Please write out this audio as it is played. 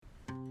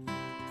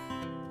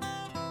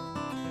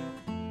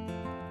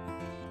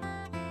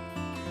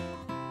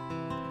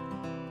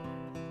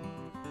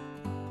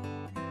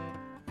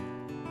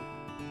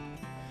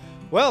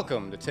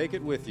Welcome to Take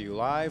It With You,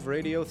 live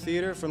radio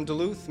theater from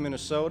Duluth,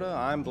 Minnesota.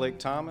 I'm Blake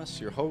Thomas,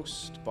 your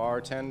host,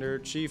 bartender,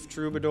 chief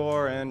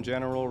troubadour, and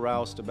general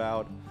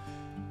roustabout.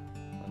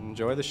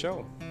 Enjoy the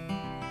show.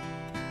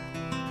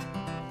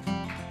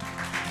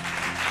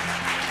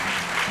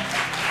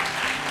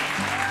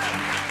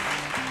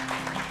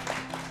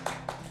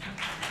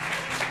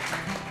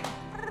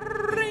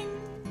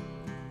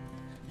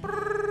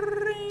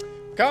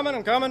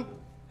 I'm coming.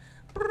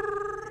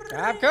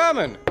 I'm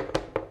coming.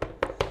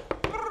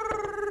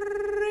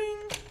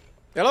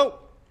 Hello?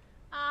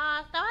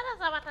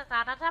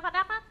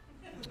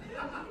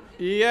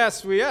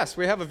 Yes, we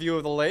have a view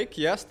of the lake.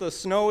 Yes, the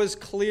snow is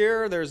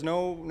clear. There's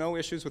no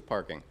issues with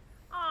parking.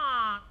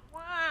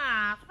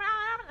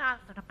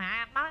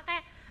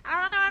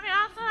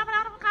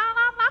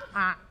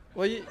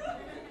 Well,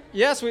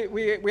 yes,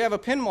 we have a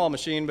pinball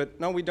machine, but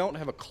no, we don't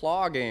have a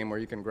claw game where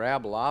you can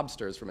grab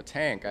lobsters from a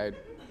tank.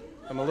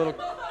 I'm a little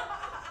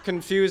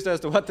confused as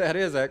to what that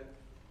is.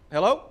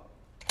 Hello?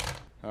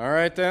 All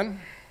right, then.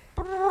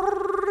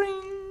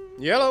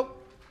 Yellow.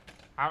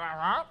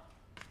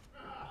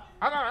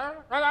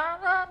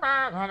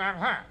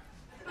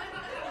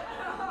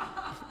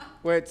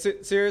 Wait,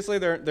 seriously?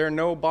 There are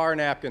no bar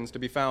napkins to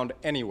be found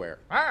anywhere.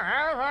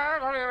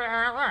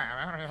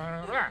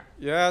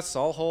 Yes,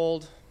 I'll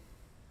hold.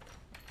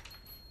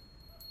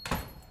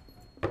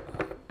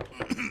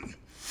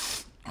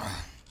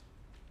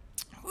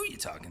 Who are you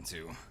talking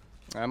to?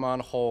 I'm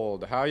on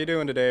hold. How you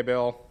doing today,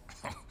 Bill?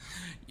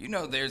 You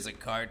know there's a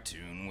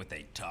cartoon with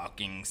a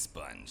talking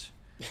sponge.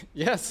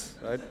 Yes,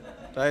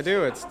 I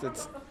do. It's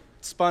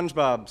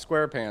SpongeBob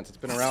SquarePants. It's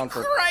been around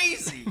for...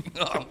 Crazy!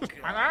 Oh,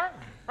 God.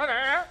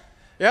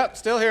 Yep,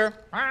 still here.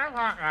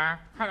 Yeah,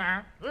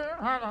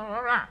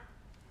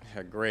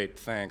 great,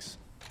 thanks.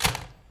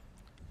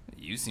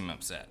 You seem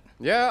upset.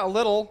 Yeah, a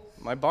little.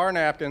 My bar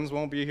napkins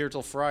won't be here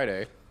till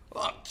Friday.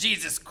 Oh,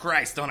 Jesus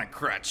Christ on a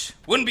crutch.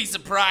 Wouldn't be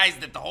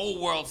surprised if the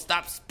whole world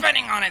stopped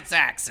spinning on its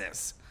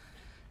axis.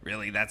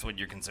 Really, that's what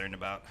you're concerned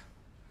about?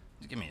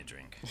 Just give me a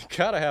drink. You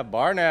gotta have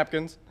bar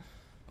napkins.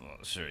 Well,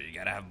 sure, you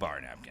gotta have bar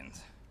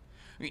napkins.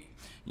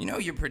 You know,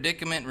 your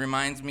predicament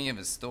reminds me of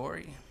a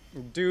story.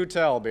 Do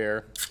tell,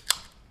 beer.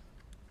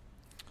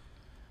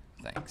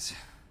 Thanks.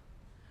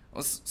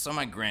 Well, so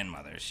my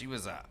grandmother, she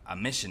was a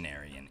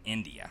missionary in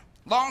India,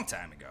 long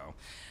time ago,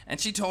 and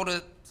she told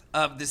us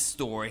of this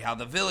story, how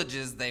the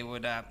villages, they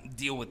would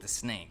deal with the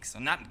snakes. So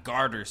not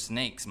garter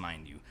snakes,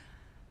 mind you,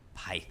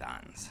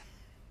 pythons.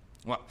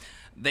 Well,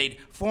 they'd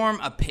form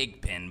a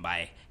pig pen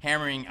by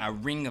hammering a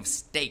ring of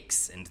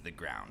stakes into the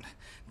ground.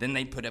 Then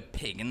they'd put a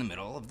pig in the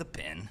middle of the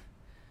pen.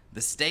 The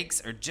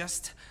stakes are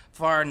just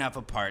far enough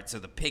apart so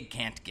the pig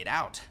can't get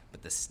out,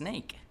 but the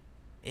snake,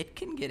 it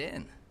can get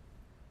in.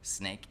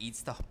 Snake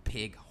eats the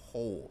pig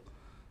whole,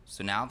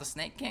 so now the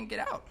snake can't get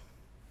out.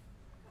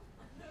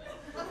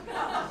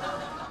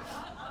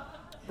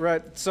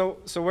 Right, so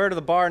where do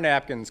the bar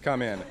napkins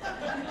come in?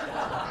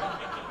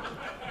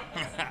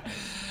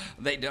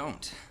 They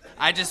don't.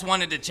 I just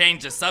wanted to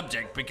change the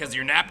subject because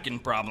your napkin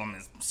problem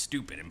is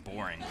stupid and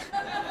boring.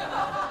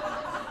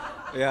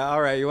 Yeah,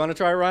 all right. You want to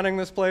try running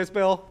this place,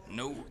 Bill?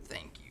 No,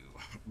 thank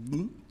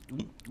you.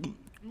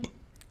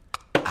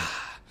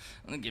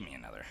 Give me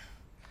another.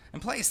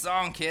 And play a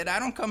song, kid. I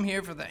don't come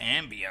here for the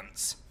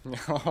ambience.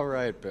 All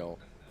right, Bill.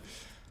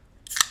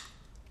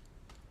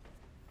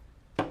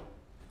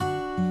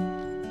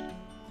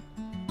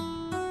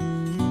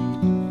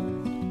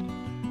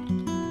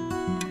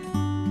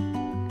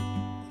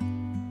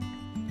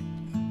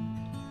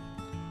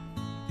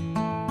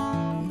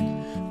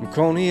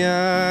 Coney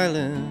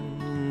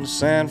Island,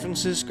 San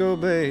Francisco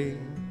Bay,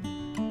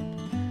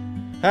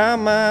 how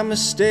my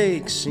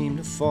mistakes seem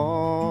to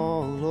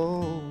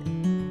follow.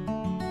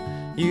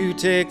 You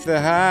take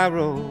the high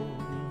road,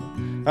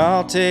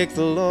 I'll take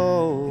the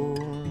low.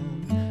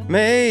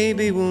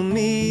 Maybe we'll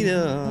meet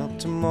up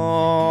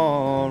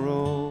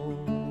tomorrow.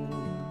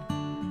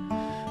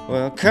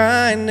 Well,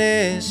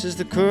 kindness is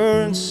the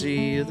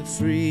currency of the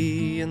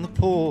free and the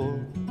poor.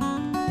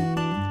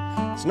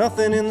 There's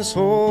nothing in this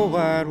whole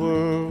wide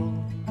world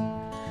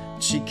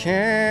that she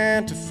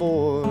can't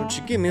afford. She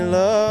give me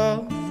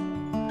love,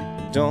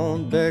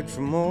 don't beg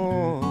for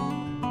more.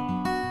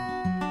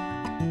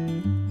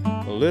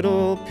 A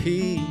little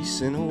peace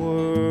in a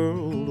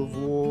world of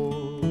war.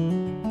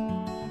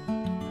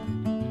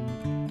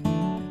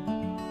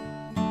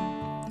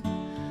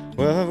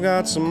 Well, I've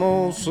got some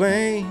old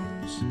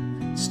flames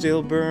that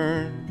still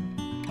burn,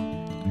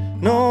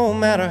 no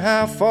matter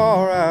how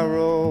far I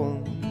roam.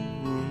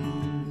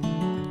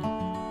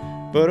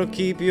 But I'll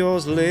keep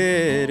yours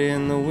lit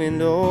in the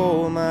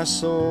window of my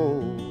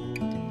soul,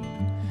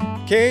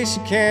 in case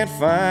you can't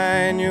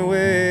find your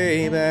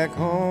way back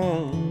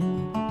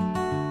home.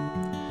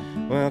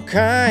 Well,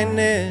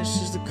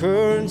 kindness is the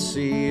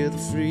currency of the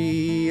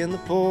free and the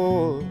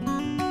poor.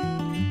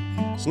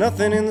 There's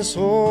nothing in this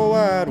whole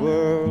wide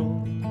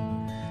world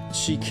that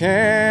she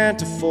can't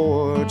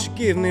afford. She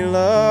give me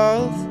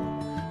love,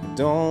 but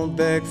don't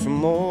beg for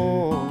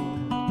more.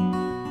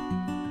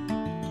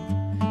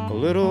 A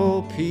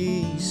little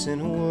peace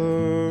in a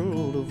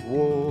world of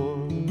war.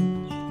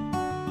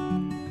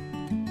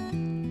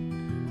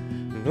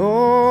 And oh,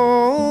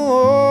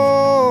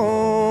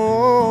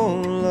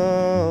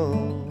 love,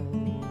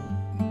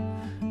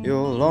 you're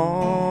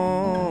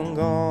long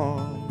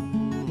gone.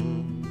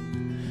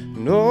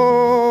 And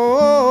oh,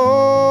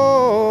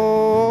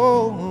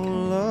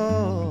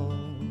 love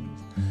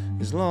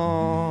is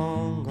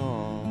long gone.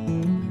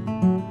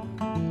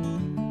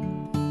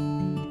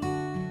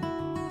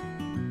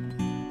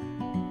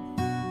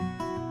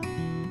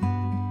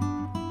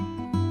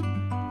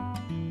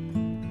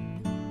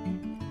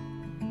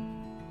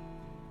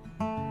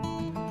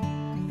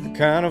 The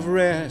kind of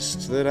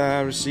rest that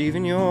I receive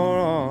in your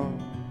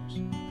arms,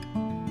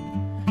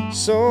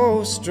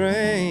 so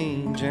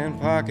strange and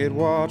pocket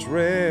watch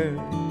rare.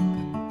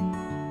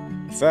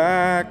 If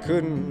I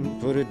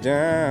couldn't put it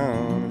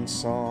down in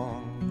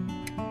song,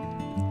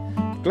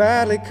 I'd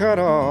gladly cut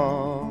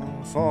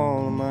off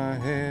all of my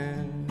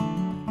hair.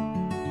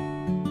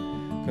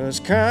 'Cause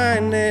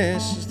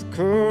kindness is the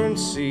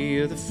currency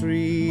of the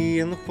free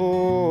and the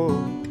poor.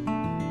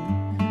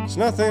 There's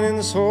nothing in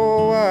this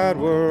whole wide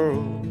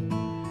world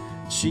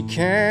she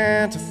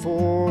can't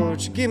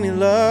afford. She give me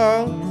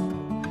love,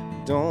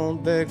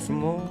 don't beg for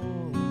more.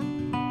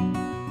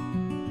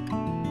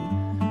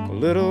 A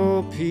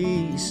little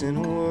peace in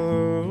a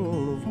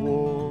world of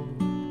war.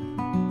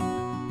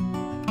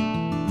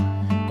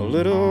 A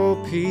little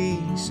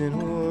peace in a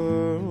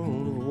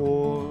world of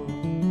war.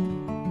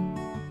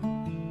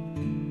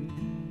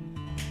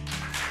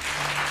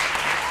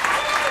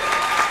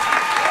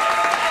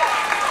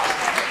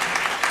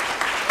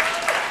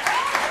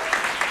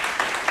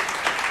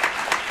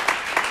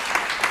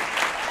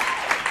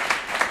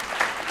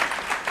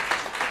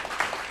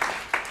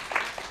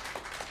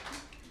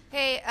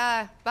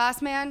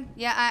 Boss man,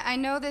 yeah, I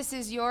know this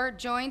is your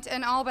joint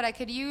and all, but I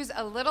could use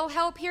a little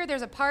help here.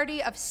 There's a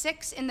party of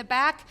 6 in the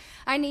back.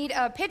 I need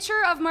a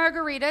pitcher of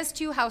margaritas,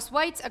 2 house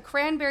whites, a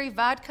cranberry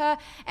vodka,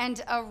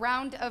 and a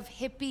round of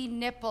hippie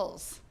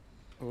nipples.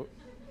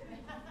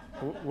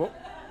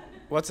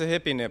 What's a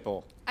hippie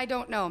nipple? I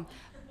don't know.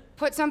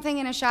 Put something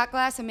in a shot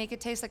glass and make it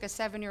taste like a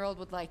 7-year-old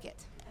would like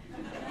it.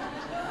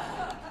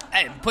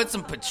 Hey, put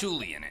some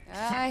patchouli in it.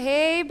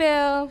 Hey,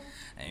 Bill.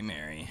 Hey,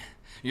 Mary.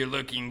 You're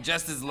looking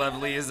just as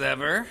lovely as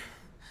ever.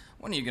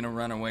 When are you gonna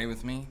run away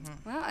with me?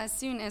 Well, as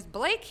soon as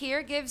Blake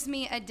here gives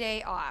me a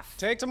day off.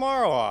 Take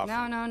tomorrow off. No,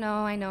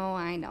 I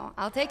know.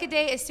 I'll take a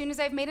day as soon as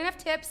I've made enough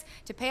tips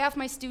to pay off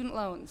my student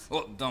loans.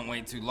 Well, don't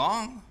wait too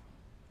long.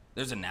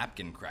 There's a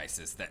napkin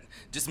crisis that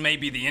just may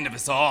be the end of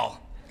us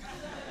all.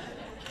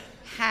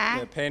 Huh?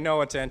 Yeah, pay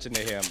no attention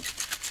to him.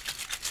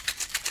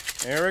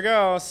 Here we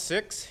go,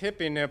 6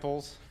 hippie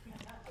nipples.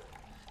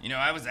 You know,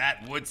 I was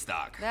at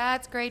Woodstock.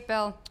 That's great,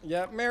 Bill.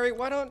 Yeah, Mary,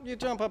 why don't you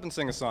jump up and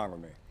sing a song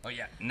with me? Oh,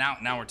 yeah,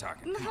 now we're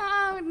talking.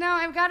 No,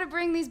 I've got to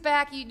bring these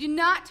back. You do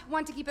not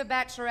want to keep a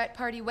bachelorette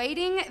party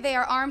waiting. They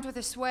are armed with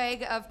a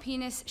swag of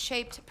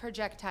penis-shaped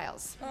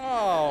projectiles.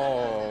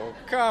 Oh,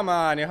 come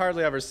on, you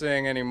hardly ever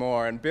sing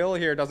anymore, and Bill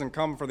here doesn't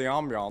come for the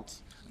ambiance.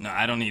 No,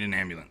 I don't need an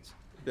ambulance.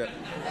 Yeah.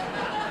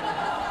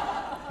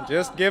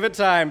 Just give it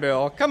time,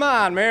 Bill. Come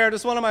on, Mayor,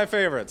 just one of my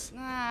favorites.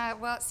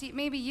 Well, see,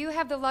 maybe you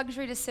have the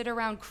luxury to sit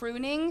around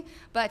crooning,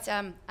 but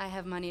I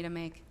have money to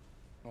make.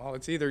 Well,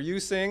 it's either you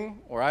sing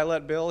or I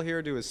let Bill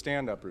here do his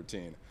stand-up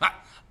routine. Ah,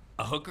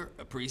 a hooker,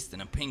 a priest,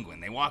 and a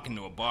penguin. They walk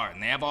into a bar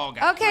and they have all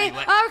got Okay.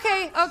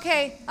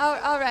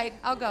 all right,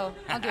 I'll go.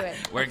 I'll do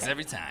it. Works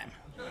every time.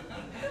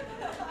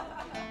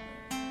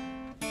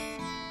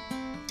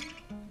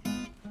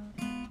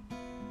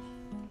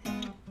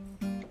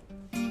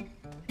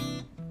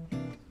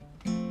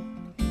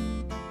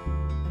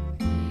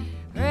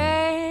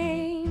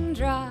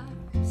 Raindrops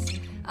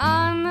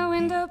on the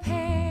window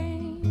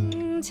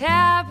pane,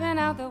 tapping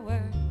out the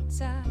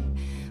words I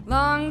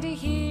long to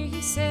hear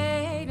you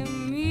say to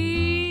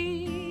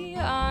me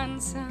on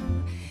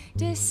some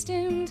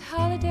distant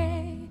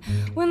holiday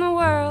when the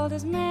world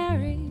is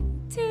married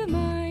to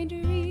my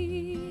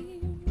dreams.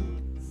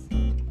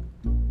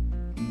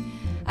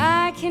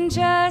 I can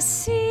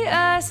just see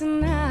us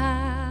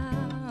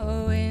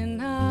now in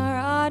our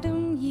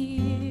autumn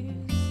years,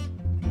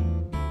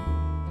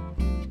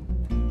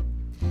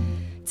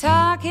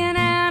 talking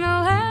and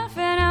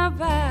laughing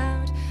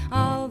about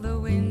all the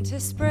winter,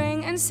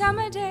 spring, and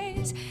summer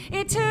days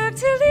it took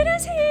to lead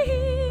us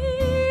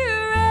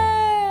here.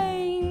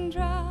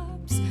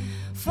 Raindrops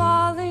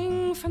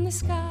falling from the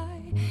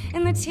sky,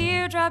 and the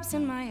teardrops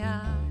in my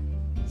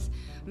eyes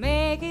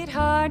make it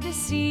hard to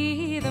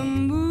see the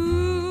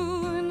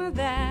moon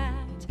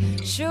that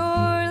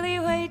surely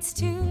waits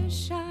to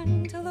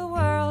shine till the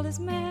world is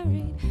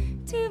married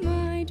to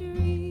my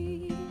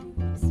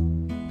dreams.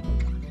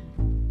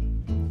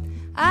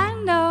 I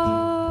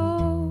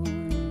know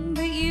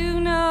that you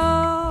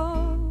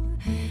know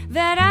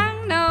that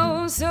I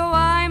know, so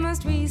why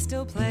must we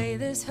still play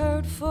this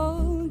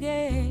hurtful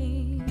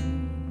game?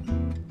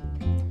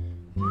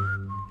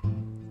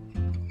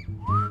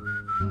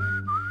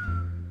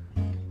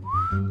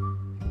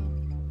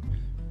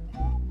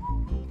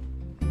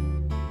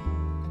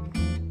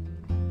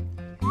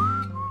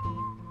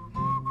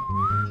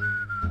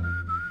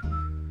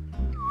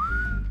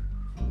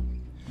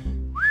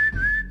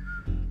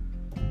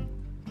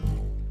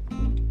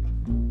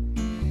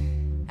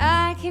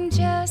 can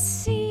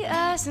just see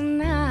us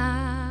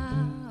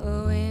now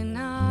in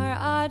our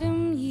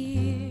autumn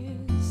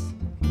years,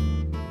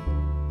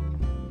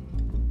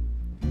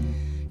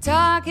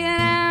 talking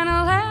and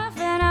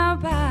laughing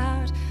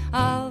about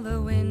all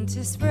the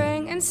winter,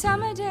 spring, and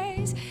summer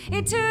days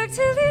it took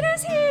to lead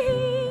us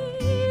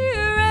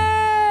here.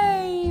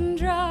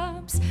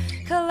 Raindrops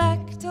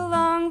collect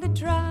along the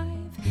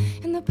drive,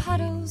 and the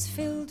puddles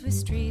filled with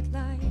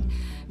streetlight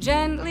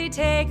gently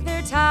take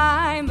their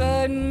time.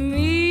 But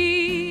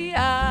me,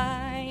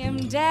 I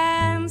am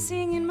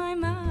dancing in my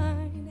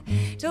mind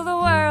till the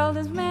world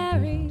is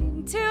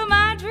married to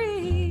my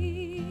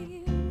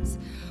dreams.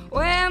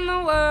 When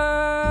the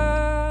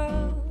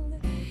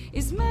world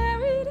is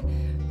married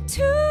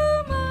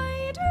to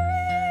my dreams.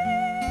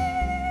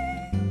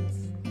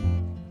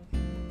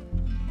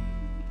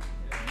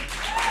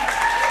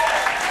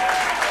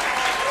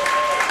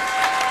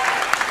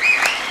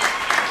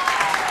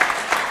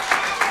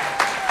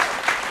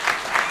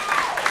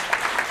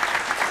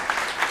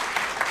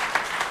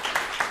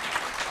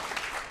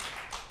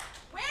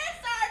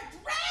 Where's our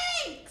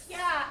drinks?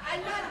 Yeah,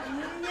 I'm not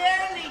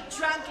nearly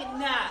drunk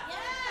enough.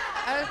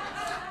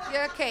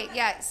 Okay,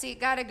 yeah, see,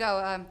 gotta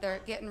go. They're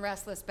getting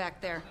restless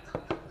back there.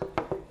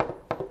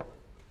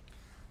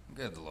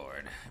 Good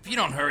Lord. If you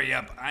don't hurry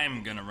up,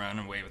 I'm gonna run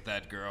away with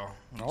that girl.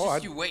 Oh,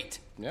 You wait.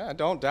 Yeah, I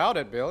don't doubt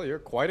it, Bill. You're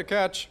quite a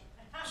catch.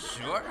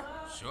 Sure.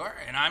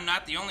 And I'm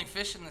not the only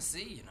fish in the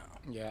sea, you know.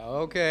 Yeah,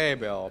 okay,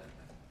 Bill.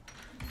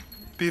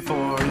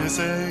 Before you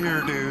say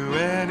or do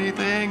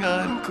anything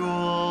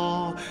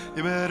uncool,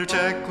 you better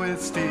check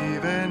with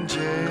Steve and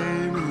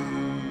Jamie.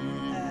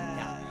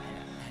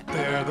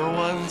 They're the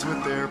ones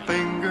with their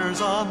fingers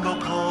on the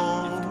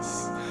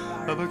pulse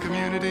of a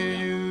community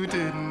you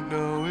didn't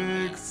know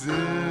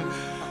existed.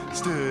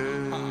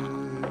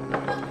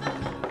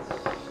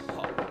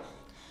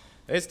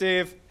 Hey,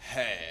 Steve.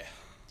 Hey.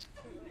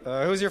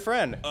 Who's your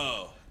friend?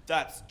 Oh,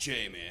 that's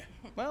Jamie.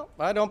 Well,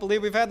 I don't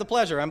believe we've had the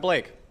pleasure. I'm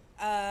Blake.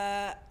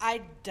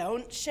 I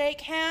don't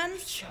shake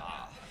hands.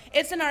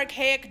 It's an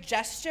archaic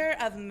gesture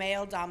of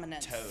male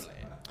dominance. Totally.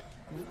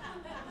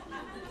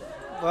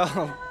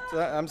 Well,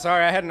 I'm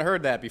sorry, I hadn't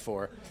heard that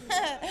before.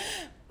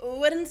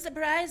 Wouldn't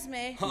surprise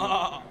me.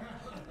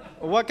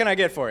 What can I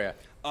get for you?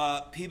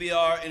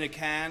 PBR in a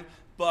can,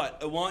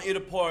 but I want you to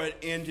pour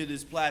it into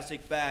this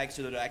plastic bag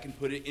so that I can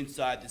put it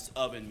inside this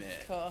oven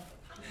mitt. Cool.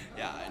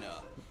 Yeah, I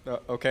know.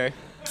 Okay.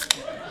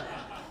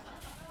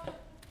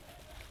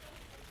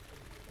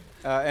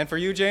 And for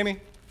you, Jamie?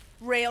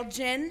 Rail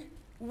gin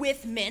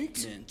with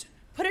mint. Mint.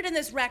 Put it in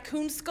this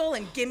raccoon skull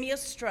and give me a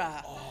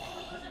straw.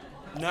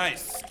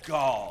 Nice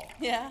skull.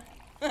 Yeah?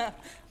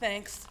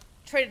 Thanks.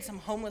 Traded some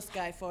homeless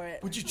guy for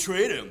it. Would you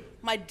trade him?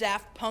 My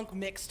Daft Punk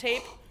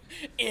mixtape.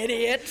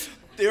 Idiot.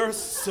 They're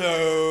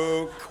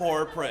so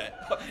corporate.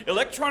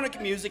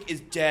 Electronic music is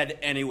dead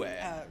anyway.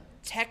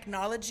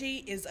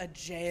 Technology is a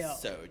jail.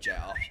 So,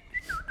 Jal.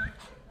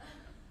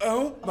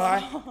 Oh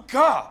my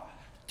God!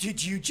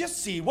 Did you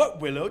just see what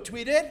Willow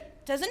tweeted?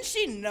 Doesn't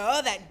she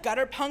know that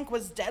gutter punk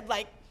was dead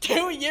like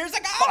 2 years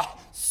ago?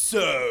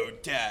 So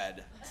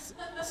dead.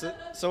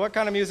 So what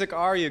kind of music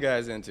are you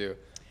guys into?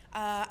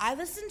 I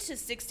listened to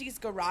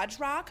 60s garage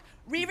rock,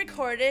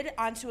 re-recorded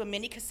onto a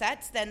mini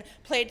cassette, then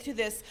played through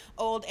this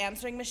old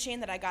answering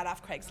machine that I got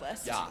off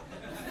Craigslist. Yeah,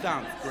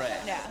 sounds great.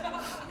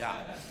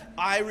 Yeah.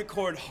 I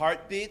record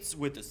heartbeats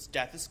with a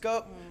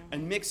stethoscope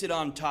and mix it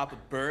on top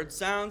of bird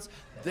sounds.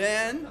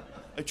 Then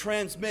I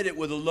transmit it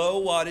with a low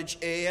wattage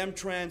AM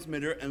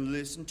transmitter and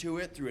listen to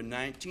it through a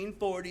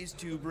 1940s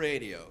tube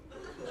radio.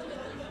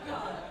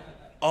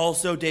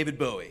 Also David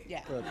Bowie.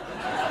 Yeah.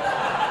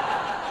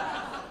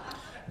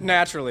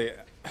 Naturally.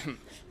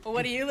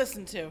 What do you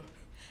listen to?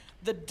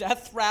 The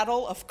death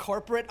rattle of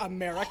corporate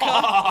America?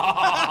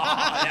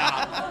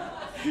 Yeah,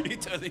 he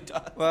totally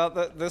does. Well,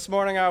 this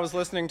morning I was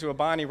listening to a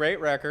Bonnie Raitt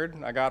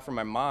record I got from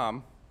my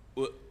mom.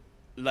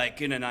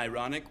 Like in an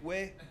ironic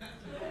way?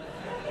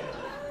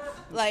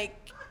 Like,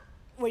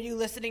 were you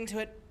listening to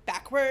it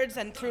backwards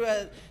and through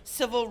a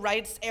civil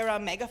rights era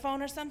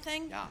megaphone or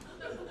something? Yeah.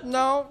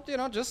 No,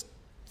 just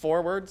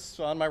forwards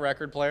on my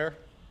record player.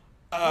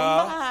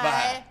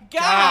 My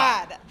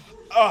God!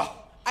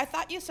 Oh, I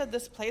thought you said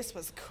this place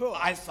was cool.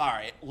 I'm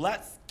sorry.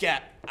 Let's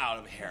get out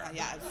of here.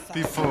 Yeah, it's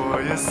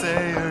Before you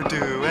say or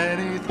do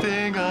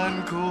anything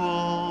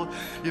uncool,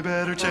 you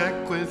better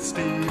check with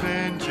Steve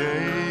and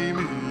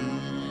Jamie.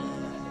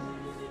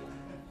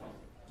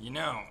 You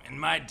know, in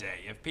my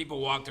day, if people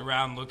walked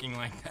around looking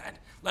like that,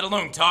 let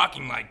alone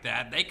talking like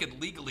that, they could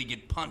legally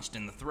get punched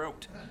in the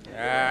throat.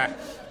 They're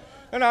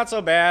not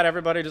so bad.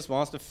 Everybody just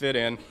wants to fit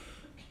in.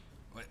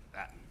 What?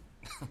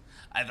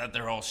 I thought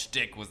their whole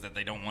shtick was that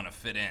they don't want to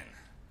fit in.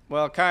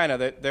 Well, kind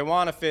of. They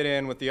want to fit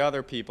in with the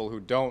other people who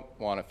don't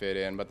want to fit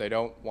in, but they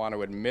don't want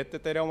to admit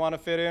that they don't want to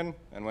fit in.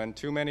 And when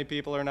too many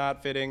people are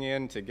not fitting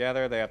in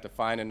together, they have to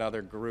find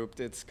another group.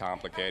 It's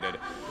complicated.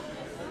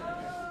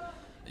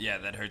 Yeah,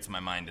 that hurts my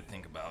mind to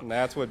think about. And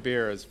that's what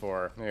beer is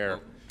for. Here.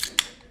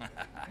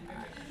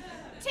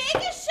 Take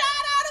a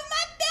shot out of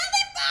my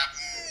belly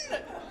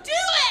button! Do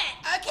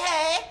it!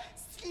 Okay,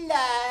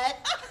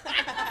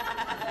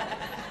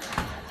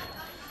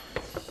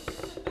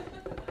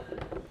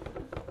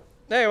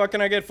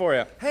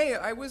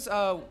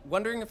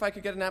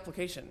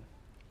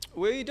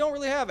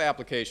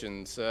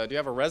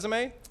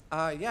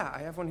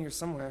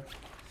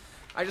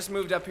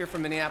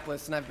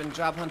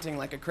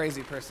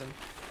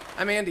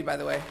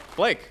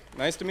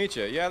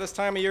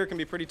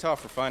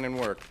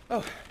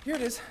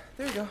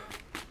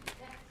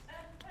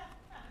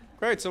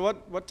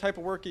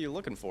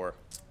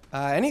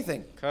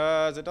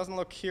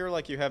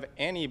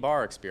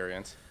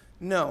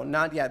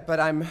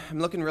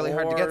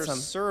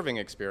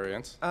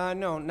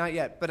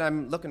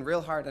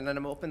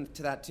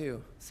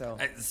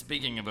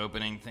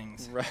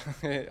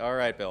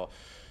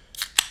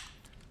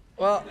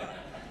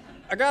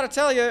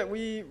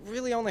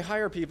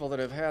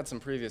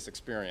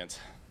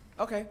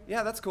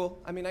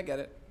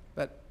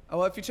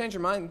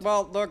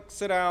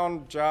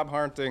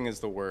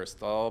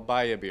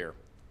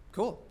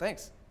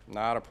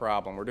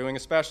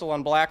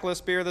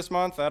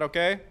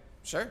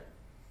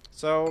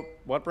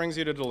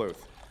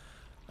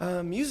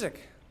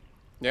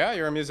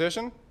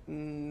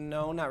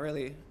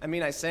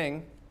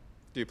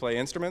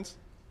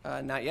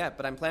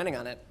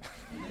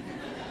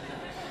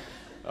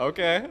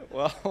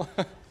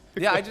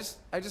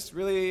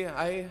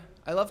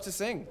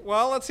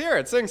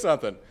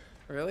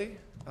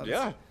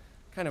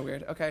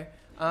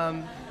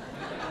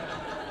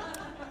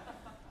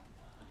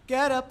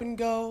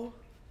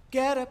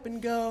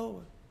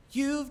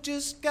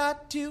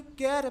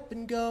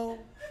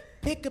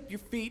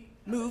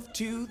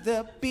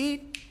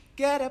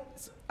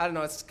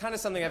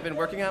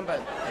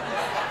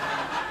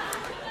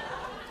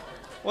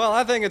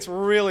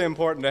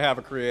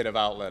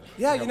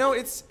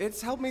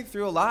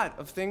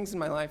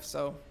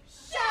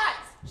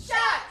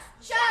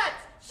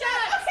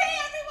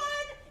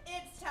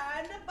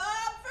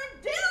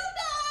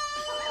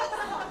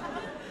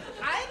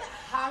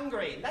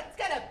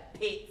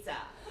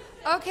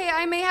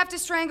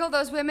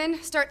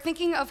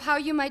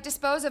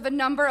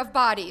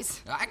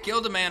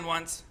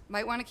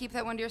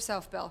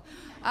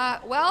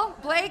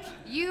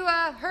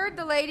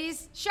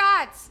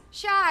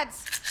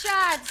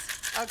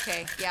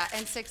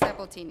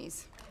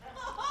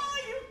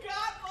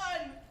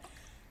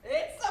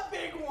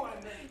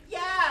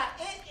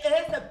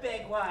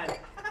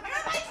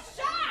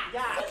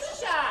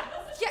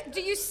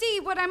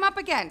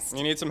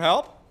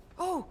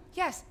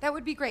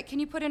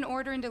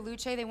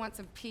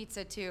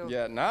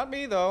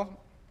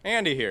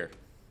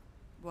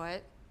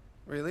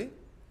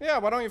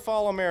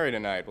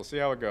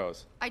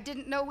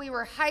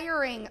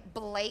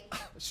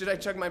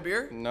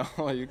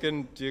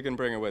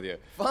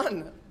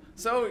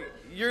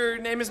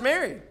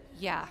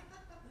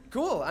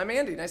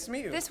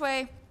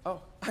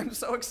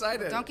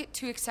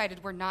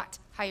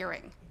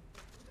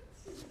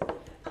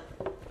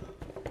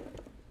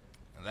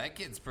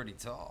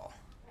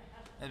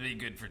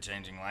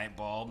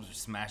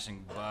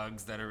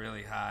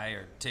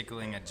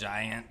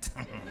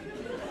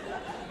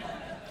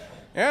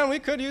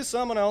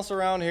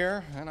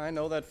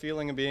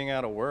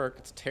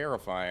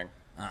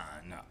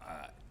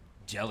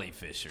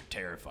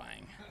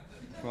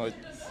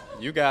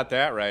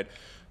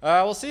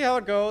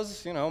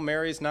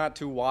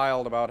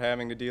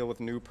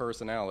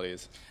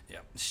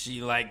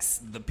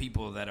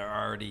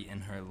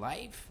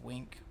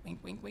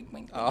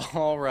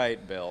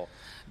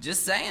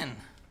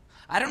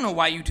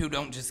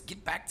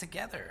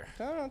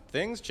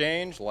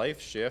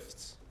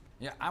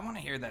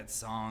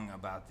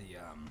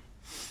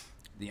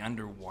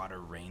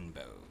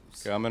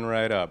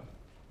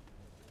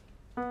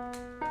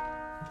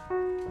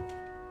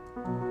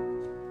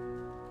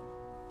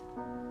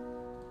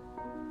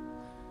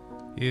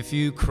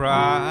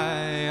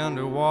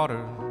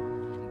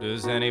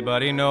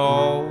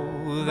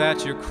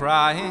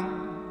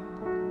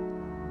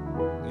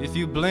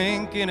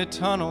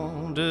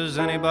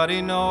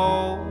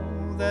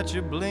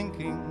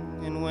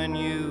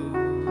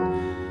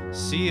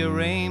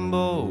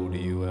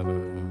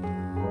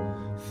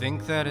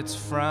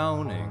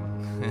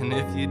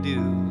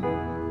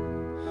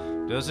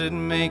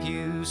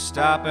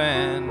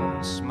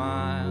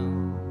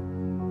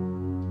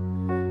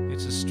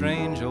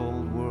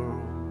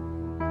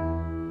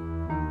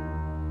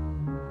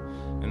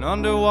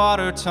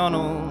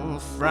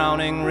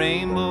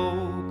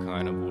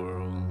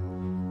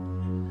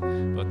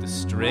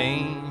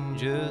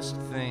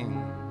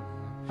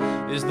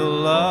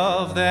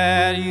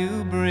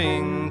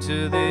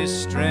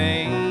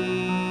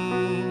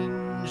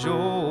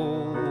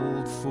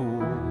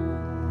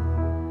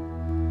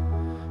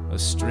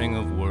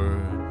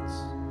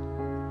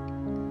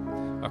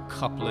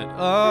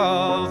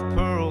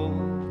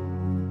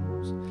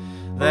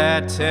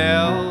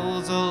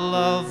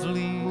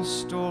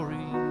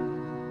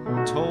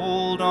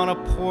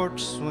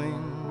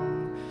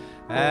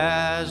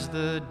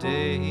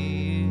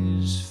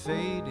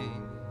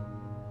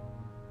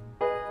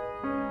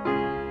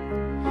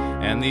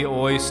 and the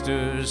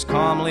oysters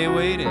calmly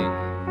waiting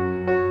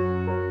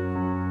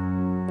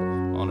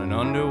on an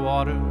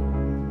underwater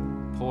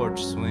porch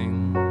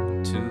swing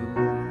too.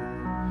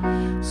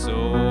 So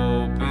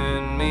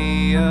open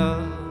me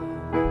up,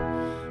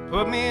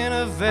 put me in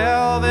a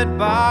velvet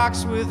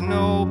box with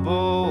no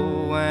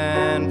bow,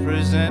 and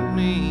present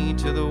me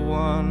to the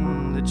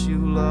one that you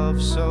love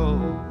so.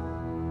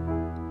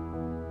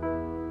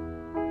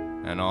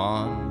 And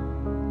on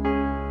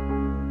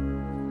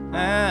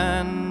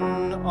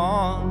and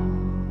on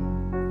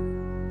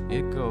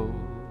it goes.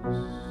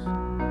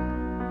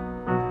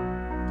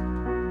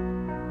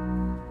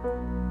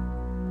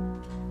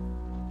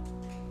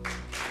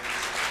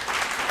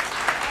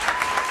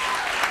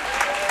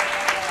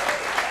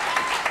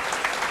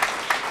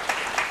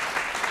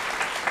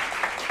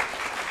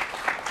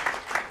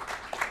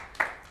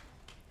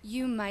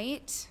 You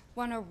might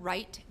want to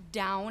write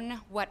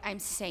down what I'm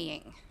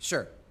saying.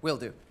 Sure, will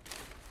do.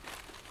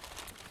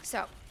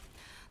 So,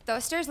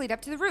 those stairs lead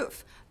up to the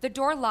roof. The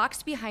door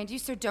locks behind you,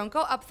 so don't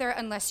go up there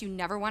unless you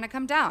never want to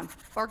come down.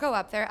 Or go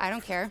up there, I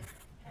don't care.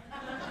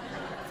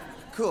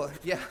 Cool,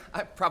 yeah,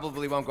 I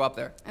probably won't go up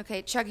there.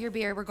 Okay, chug your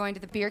beer. We're going to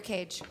the beer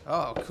cage.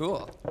 Oh,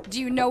 cool. Do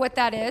you know what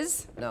that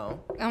is? No.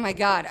 Oh my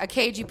God, a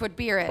cage you put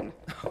beer in.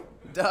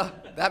 Duh,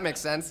 that makes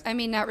sense. I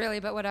mean, not really,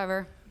 but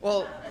whatever.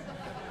 Well,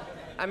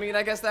 I mean,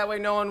 I guess that way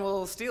no one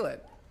will steal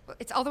it.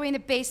 It's all the way in the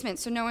basement,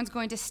 so no one's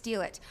going to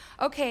steal it.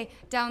 Okay,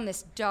 down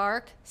this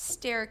dark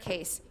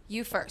staircase.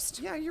 You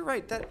first. Yeah, you're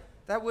right.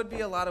 That would be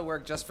a lot of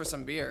work just for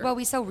some beer. Well,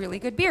 we sell really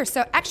good beer,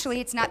 so actually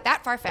it's not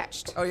that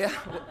far-fetched. Oh, yeah?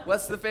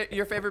 What's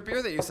your favorite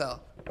beer that you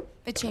sell?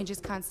 It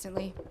changes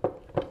constantly.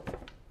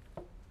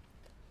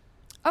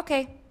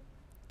 Okay,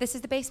 this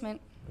is the basement.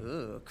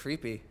 Ooh,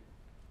 creepy.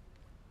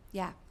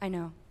 Yeah, I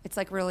know. It's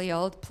like really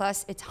old,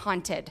 plus it's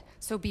haunted,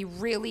 so be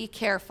really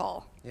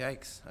careful.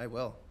 Yikes, I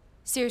will.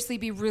 Seriously,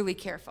 be really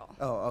careful.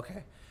 Oh,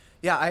 okay.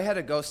 Yeah, I had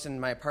a ghost in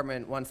my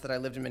apartment once that I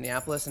lived in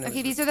Minneapolis, and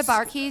Okay, these are the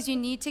bar keys. You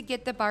need to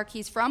get the bar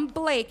keys from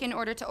Blake in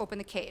order to open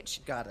the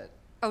cage. Got it.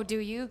 Oh, do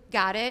you?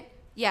 Got it?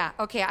 Yeah,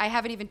 okay, I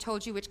haven't even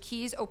told you which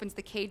keys opens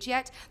the cage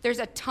yet. There's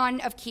a ton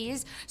of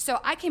keys, so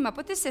I came up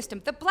with this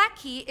system. The black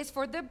key is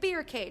for the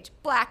beer cage.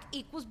 Black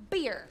equals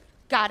beer.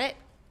 Got it?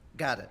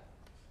 Got it.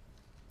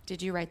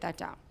 Did you write that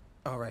down?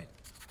 All right.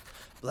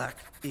 Black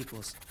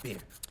equals beer.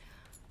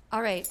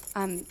 All right,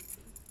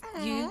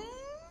 you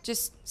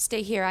just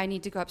stay here. I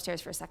need to go upstairs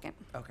for a second.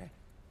 Okay.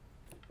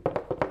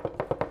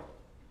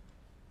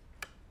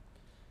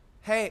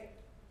 Hey,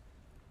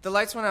 the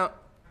lights went out.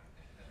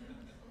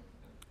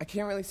 I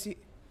can't really see.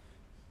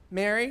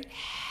 Mary?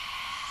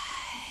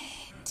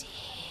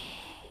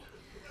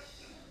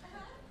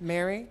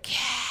 Mary?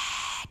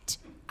 Get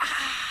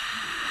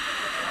out.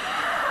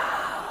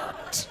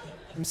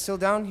 I'm still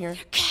down here.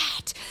 Get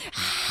out.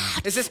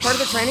 Is this part of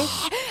the training?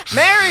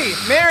 Mary!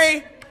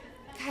 Mary!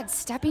 God,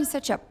 stop being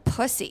such a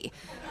pussy.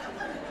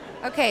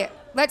 Okay,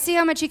 let's see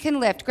how much you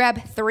can lift.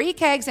 Grab 3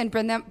 kegs and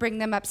bring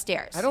them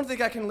upstairs. I don't think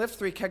I can lift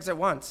 3 kegs at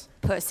once.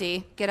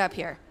 Pussy, get up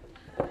here.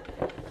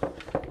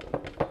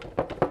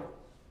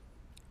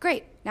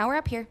 Great, now we're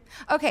up here.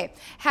 Okay,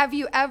 have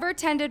you ever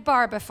tended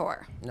bar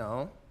before?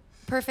 No.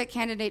 Perfect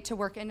candidate to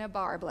work in a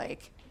bar,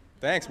 Blake.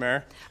 Thanks,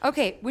 Mayor.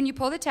 Okay, when you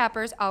pull the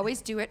tappers,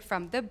 always do it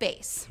from the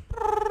base.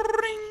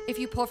 If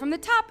you pull from the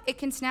top, it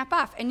can snap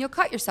off and you'll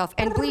cut yourself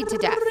and bleed to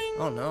death.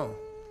 Oh, no.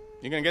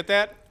 You gonna get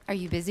that? Are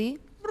you busy?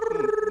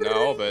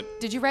 No, but...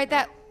 Did you write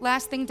that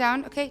last thing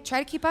down? Okay, try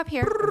to keep up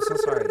here. I'm so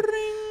sorry.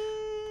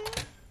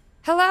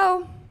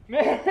 Hello?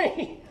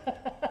 Mary!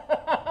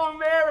 Oh,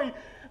 Mary!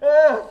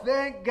 Oh,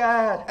 thank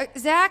God.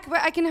 Zach,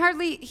 I can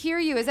hardly hear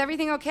you. Is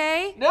everything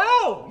okay?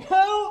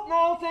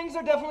 No, things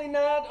are definitely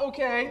not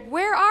okay.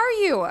 Where are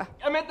you?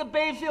 I'm at the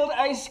Bayfield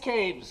Ice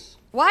Caves.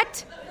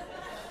 What?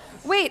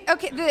 Wait,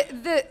 okay,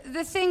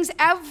 the things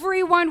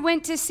everyone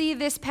went to see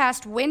this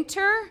past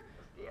winter?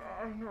 Yeah,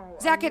 I know.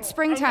 Zach, it's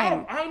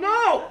springtime. I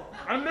know!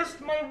 I missed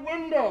my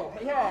window.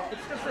 Yeah,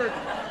 it's just a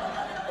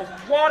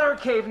water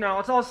cave now.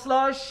 It's all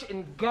slush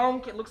and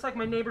gunk. It looks like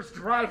my neighbor's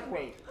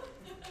driveway.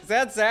 Is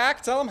that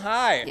Zach? Tell him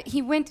hi.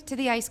 He went to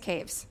the ice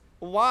caves.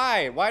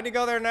 Why? Why'd he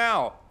go there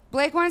now?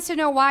 Blake wants to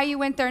know why you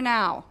went there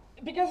now.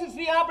 Because it's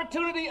the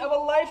opportunity of a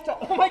lifetime.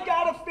 Oh my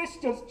God, a fish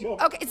just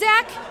jumped. Okay,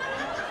 Zach.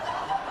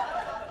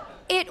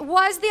 It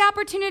was the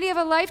opportunity of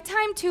a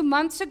lifetime 2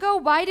 months ago.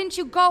 Why didn't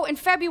you go in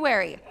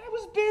February? I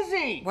was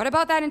busy. What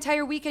about that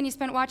entire weekend you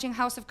spent watching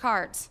House of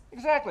Cards?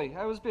 Exactly,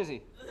 I was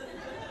busy.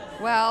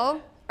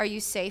 Well, are you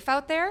safe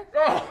out there?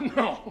 Oh,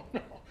 no,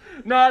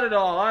 not at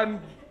all. I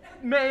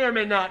may or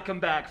may not come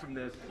back from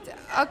this.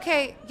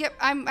 Okay, yep,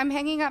 I'm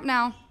hanging up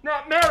now. No,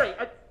 Mary!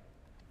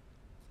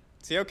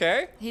 Is he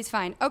okay? He's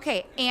fine.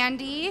 Okay,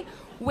 Andy,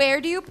 where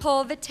do you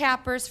pull the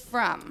tappers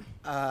from?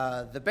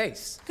 The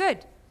base.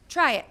 Good.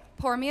 Try it.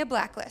 Pour me a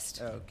blacklist.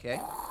 Okay.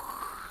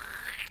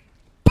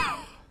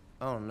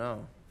 Oh,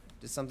 no.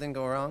 Did something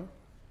go wrong?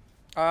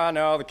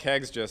 No, the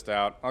keg's just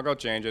out. I'll go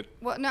change it.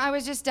 Well, no, I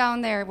was just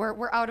down there.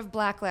 We're out of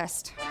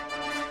blacklist.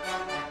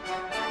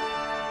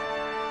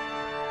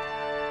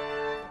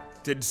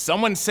 Did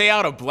someone say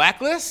out a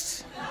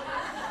blacklist?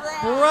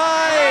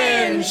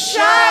 Brian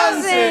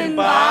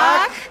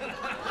Schausenbach.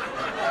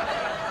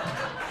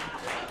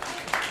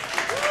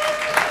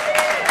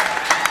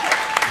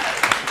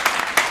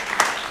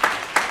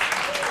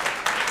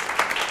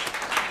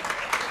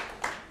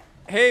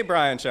 Hey,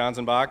 Brian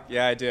Schausenbach.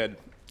 Yeah, I did.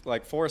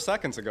 Like 4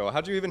 seconds ago.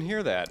 How'd you even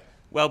hear that?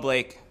 Well,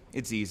 Blake,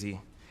 it's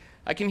easy.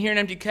 I can hear an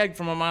empty keg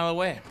from a mile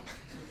away.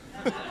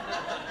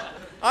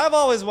 I've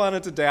always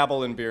wanted to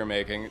dabble in beer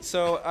making.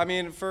 So, I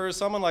mean, for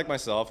someone like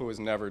myself who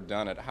has never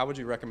done it, how would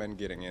you recommend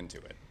getting into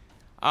it?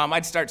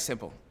 I'd start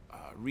simple.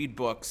 Read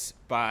books.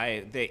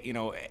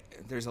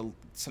 There's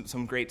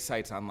some great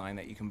sites online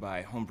that you can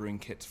buy homebrewing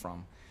kits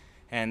from.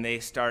 And they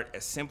start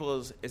as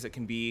simple as it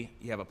can be.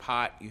 You have a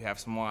pot, you have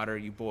some water,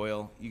 you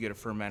boil, you get a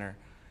fermenter.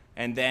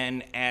 And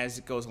then as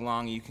it goes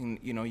along, you can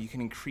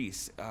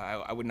increase.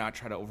 I would not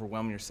try to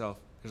overwhelm yourself.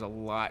 There's a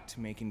lot to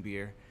making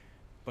beer,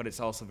 but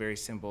it's also very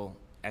simple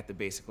at the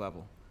basic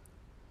level.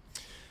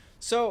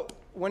 So,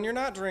 when you're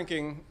not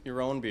drinking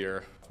your own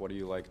beer, what do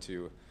you like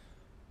to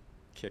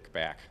kick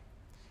back?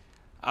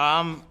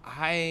 You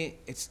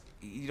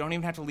don't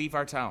even have to leave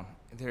our town.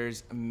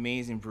 There's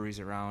amazing breweries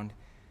around.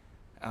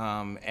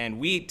 And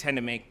we tend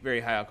to make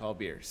very high alcohol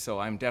beers, so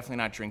I'm definitely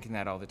not drinking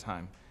that all the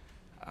time.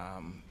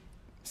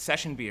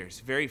 Session beers,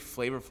 very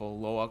flavorful,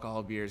 low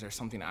alcohol beers are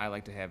something I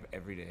like to have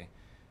every day.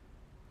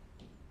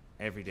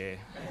 Every day.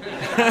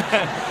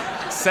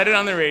 Said it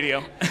on the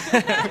radio.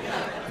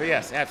 But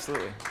yes,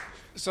 absolutely.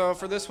 So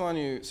for this one,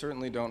 you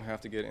certainly don't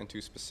have to get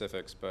into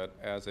specifics, but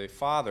as a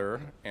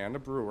father and a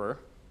brewer,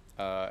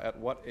 at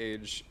what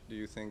age do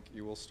you think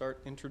you will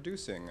start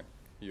introducing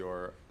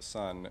your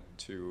son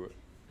to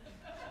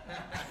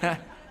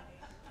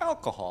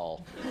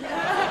alcohol?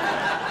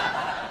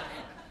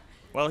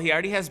 Well, he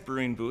already has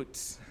brewing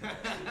boots.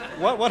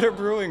 What are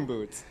brewing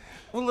boots?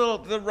 Well,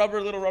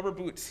 little rubber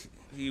boots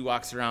he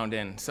walks around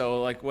in.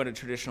 So like what a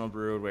traditional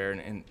brewer would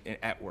wear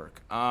at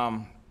work.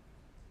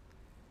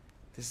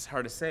 This is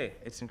hard to say.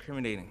 It's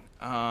incriminating.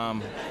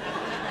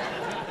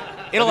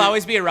 It'll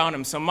always be around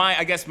him. So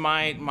I guess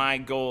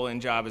my goal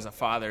and job as a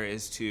father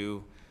is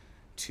to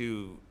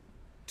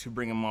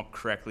bring him up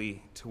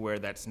correctly to where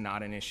that's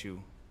not an issue,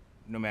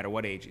 no matter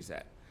what age he's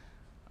at,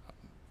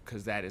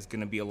 because that is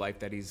going to be a life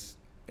that he's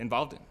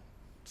involved in.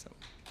 So.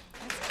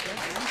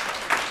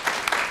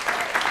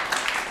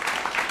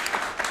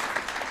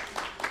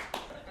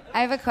 I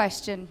have a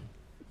question.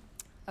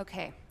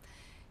 Okay,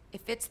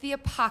 if it's the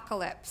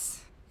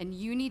apocalypse and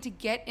you need to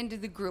get into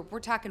the group, we're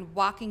talking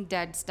Walking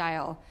Dead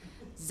style,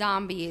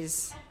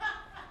 zombies,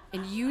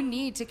 and you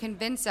need to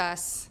convince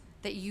us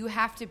that you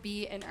have to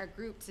be in our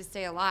group to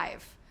stay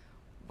alive,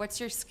 what's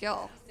your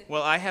skill?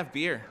 Well, I have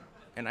beer,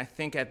 and I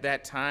think at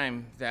that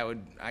time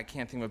I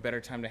can't think of a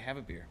better time to have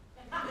a beer.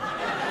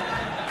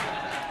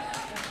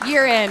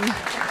 You're in.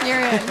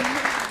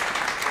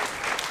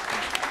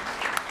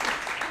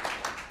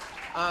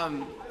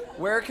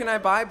 Where can I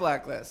buy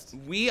Blacklist?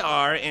 We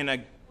are in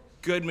a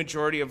good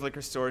majority of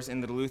liquor stores in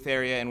the Duluth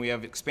area, and we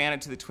have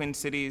expanded to the Twin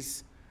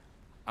Cities.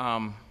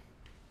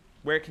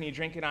 Where can you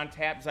drink it on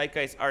tap?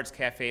 Zeitgeist Arts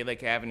Cafe,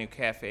 Lake Avenue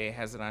Cafe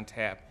has it on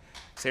tap.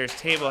 Sarah's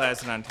Table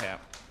has it on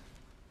tap.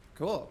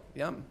 Cool.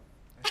 Yum.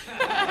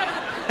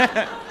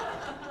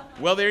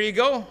 Well, there you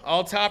go.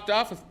 All topped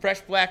off with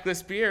fresh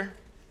Blacklist beer.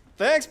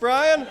 Thanks,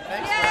 Brian.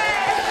 Thanks,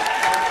 Brian.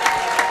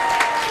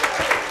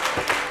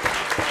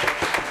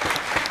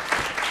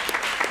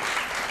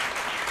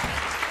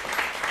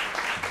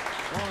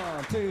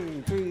 1,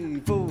 2, 3,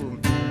 4.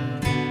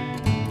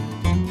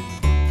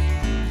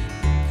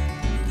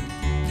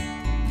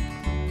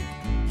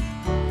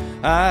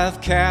 I've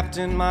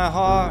captained my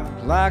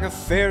heart like a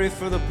ferry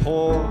for the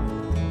poor.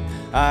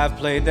 I've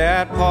played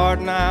that part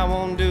and I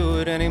won't do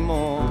it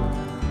anymore.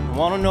 I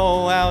want to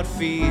know how it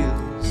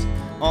feels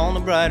on the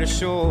brighter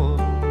shore.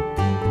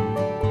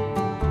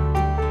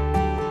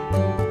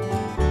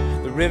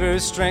 The river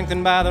is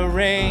strengthened by the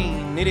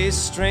rain, it is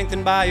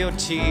strengthened by your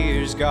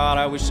tears. God,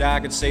 I wish I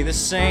could say the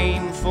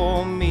same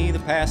for me the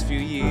past few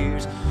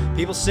years.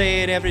 People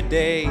say it every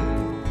day,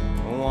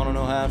 I want to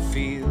know how it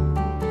feels.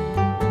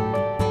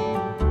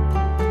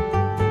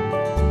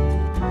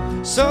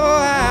 So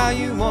how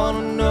you want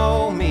to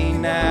know me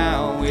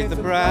now, with the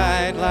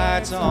bright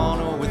lights on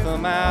or with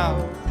them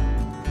out?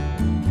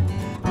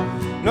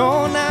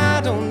 No, now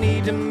I don't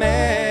need to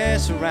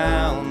mess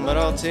around, but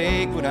I'll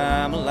take what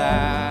I'm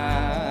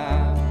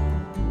allowed.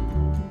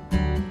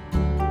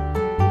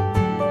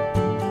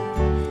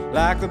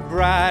 Like the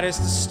brightest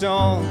of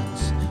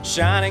stones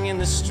shining in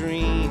the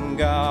stream,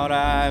 God,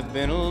 I've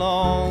been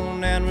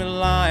alone and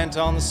reliant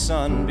on the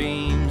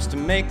sunbeams to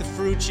make the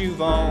fruit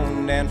you've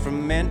owned and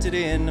ferment it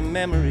into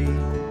memory.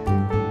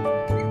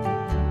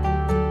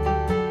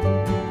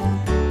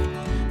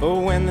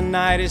 But when the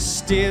night is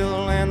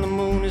still and the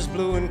moon is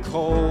blue and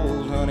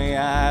cold, honey,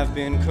 I've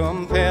been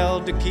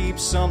compelled to keep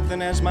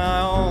something as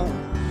my own,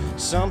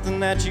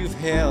 something that you've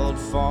held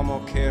far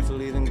more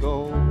carefully than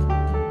gold.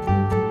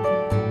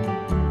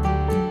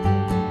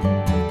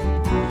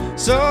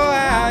 So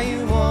how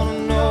you wanna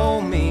know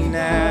me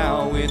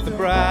now, with the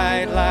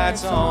bright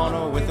lights on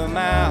or with them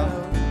out?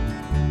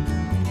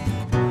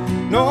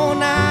 No,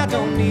 and I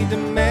don't need to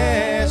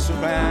mess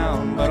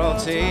around, but I'll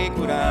take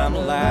what I'm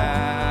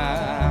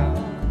allowed.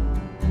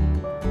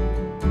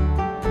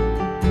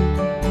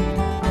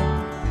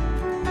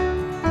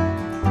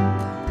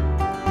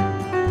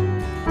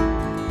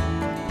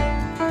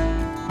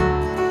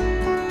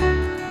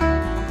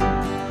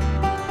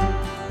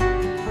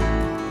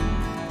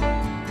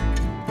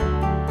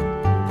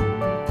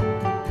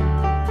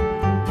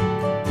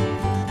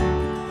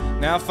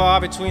 Now far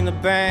between the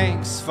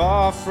banks,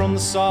 far from the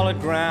solid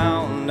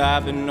ground,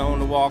 I've been known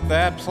to walk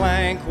that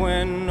plank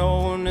when no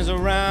one is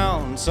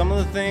around. Some of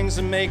the things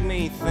that make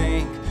me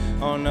think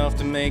are enough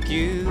to make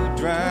you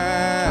drown.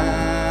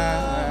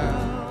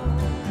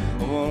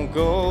 I won't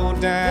go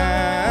down,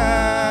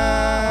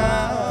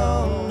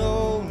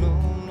 no, no,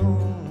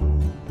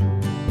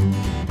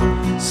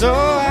 no. So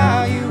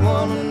how you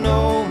wanna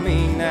know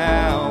me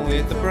now,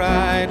 with the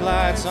bright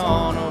lights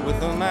on or with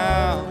them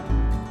out?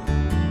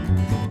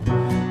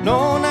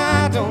 No, and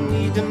I don't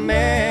need to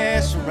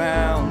mess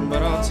around,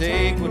 but I'll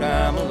take what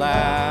I'm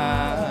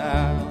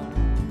allowed.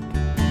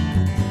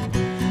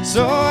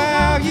 So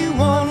how you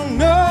wanna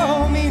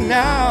know me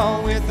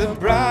now, with the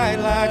bright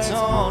lights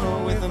on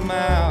or with them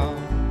out?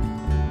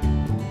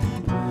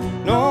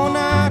 No, and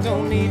I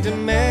don't need to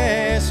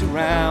mess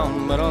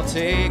around, but I'll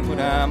take what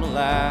I'm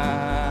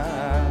allowed.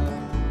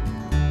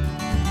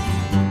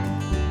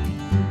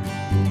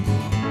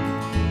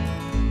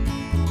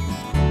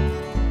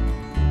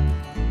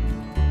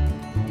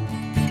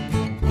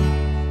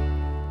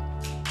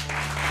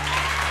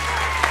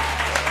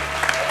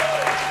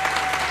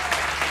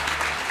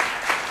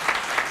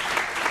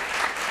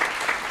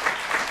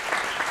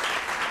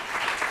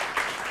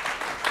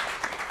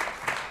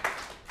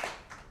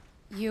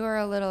 You were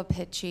a little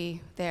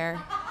pitchy there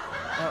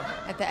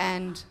at the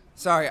end.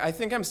 Sorry, I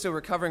think I'm still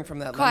recovering from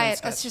that.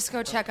 Quiet, let's just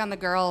go check on the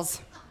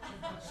girls.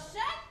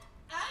 Shut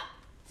up,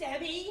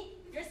 Debbie.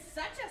 You're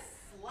such a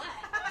slut.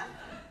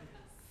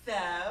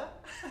 So?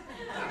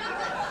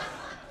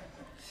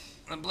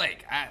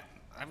 Blake,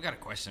 I've got a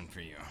question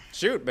for you.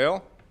 Shoot,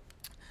 Bill.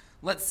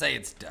 Let's say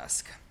it's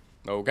dusk,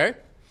 Okay.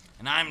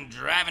 and I'm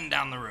driving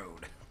down the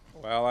road.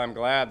 Well, I'm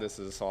glad this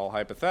is all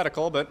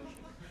hypothetical, but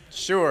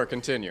sure,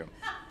 continue.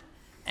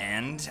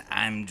 And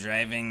I'm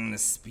driving the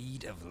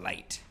speed of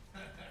light.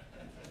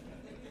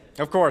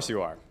 Of course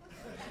you are.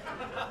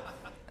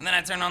 And then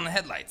I turn on the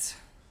headlights.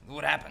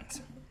 What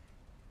happens?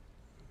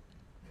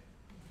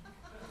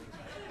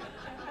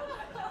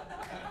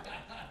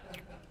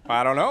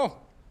 I don't know.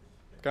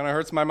 Kind of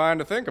hurts my mind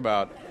to think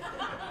about.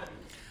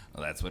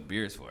 Well, that's what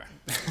beer's for.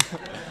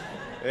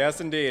 Yes,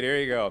 indeed. Here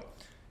you go.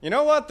 You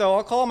know what, though?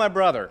 I'll call my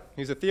brother.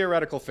 He's a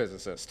theoretical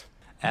physicist.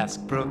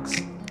 Ask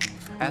Brooks.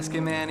 Ask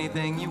him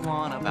anything you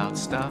want about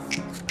stuff.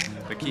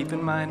 But keep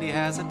in mind he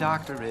has a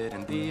doctorate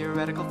in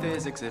theoretical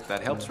physics. If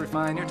that helps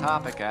refine your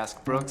topic,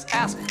 ask Brooks.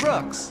 Ask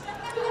Brooks!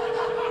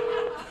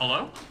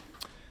 Hello?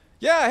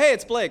 Yeah, hey,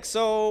 it's Blake.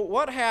 So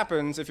what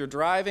happens if you're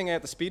driving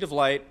at the speed of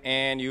light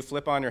and you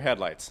flip on your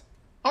headlights?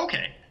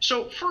 Okay,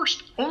 so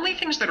first, only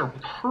things that are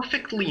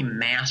perfectly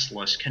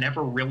massless can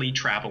ever really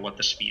travel at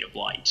the speed of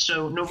light.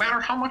 So no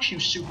matter how much you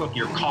soup up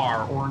your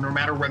car, or no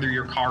matter whether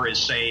your car is,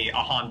 say, a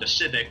Honda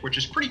Civic, which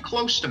is pretty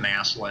close to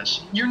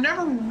massless, you're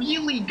never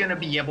really going to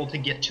be able to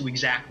get to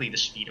exactly the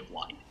speed of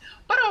light.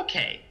 But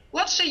okay,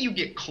 let's say you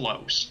get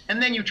close,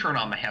 and then you turn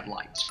on the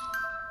headlights.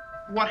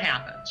 What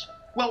happens?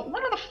 Well,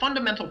 one of the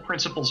fundamental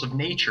principles of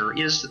nature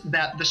is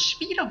that the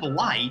speed of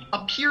light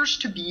appears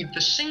to be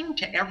the same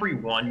to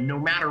everyone no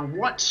matter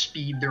what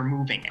speed they're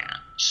moving at.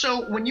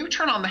 So when you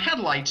turn on the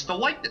headlights, the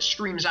light that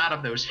streams out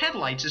of those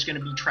headlights is going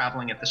to be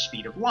traveling at the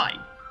speed of light.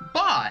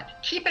 But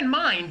keep in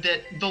mind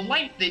that the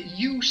light that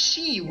you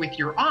see with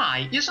your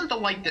eye isn't the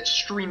light that's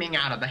streaming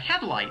out of the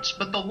headlights,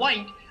 but the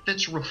light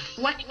that's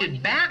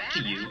reflected back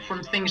to you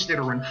from things that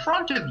are in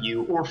front of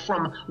you or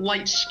from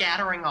light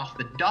scattering off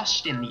the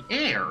dust in the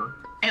air.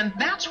 And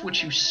that's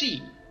what you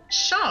see.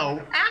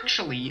 So,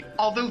 actually,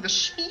 although the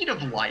speed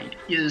of light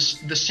is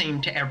the same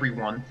to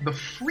everyone, the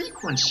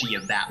frequency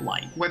of that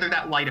light, whether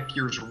that light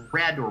appears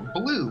red or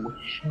blue,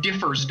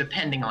 differs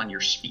depending on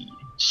your speed.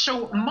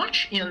 So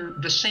much in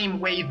the same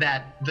way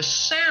that the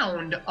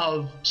sound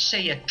of,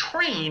 say, a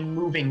train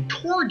moving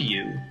toward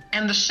you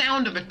and the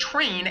sound of a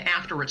train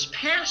after it's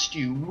passed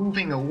you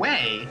moving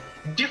away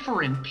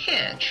differ in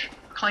pitch,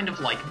 kind of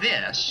like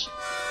this.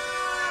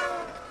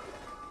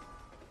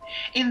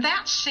 In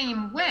that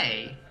same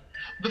way,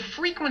 the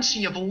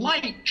frequency of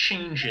light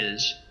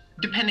changes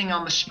depending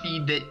on the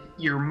speed that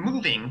you're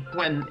moving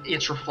when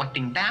it's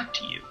reflecting back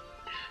to you.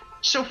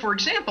 So, for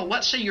example,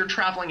 let's say you're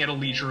traveling at a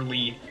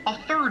leisurely a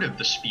third of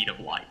the speed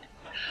of light.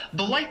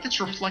 The light that's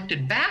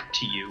reflected back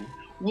to you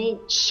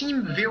will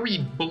seem very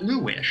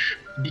bluish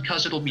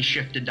because it'll be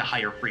shifted to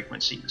higher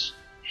frequencies.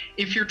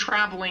 If you're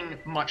traveling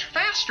much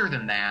faster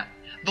than that,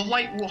 the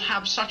light will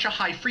have such a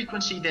high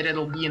frequency that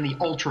it'll be in the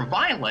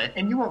ultraviolet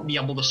and you won't be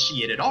able to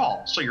see it at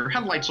all, so your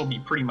headlights will be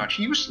pretty much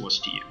useless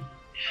to you.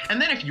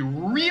 And then if you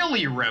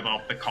really rev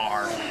up the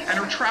car and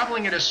are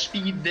traveling at a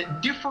speed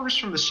that differs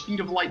from the speed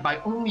of light by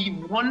only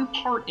 1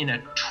 part in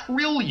a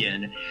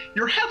trillion,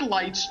 your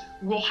headlights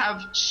will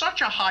have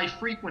such a high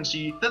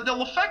frequency that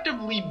they'll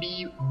effectively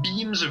be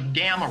beams of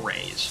gamma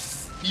rays.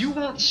 You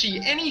won't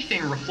see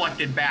anything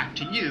reflected back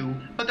to you,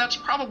 but that's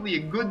probably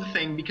a good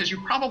thing because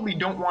you probably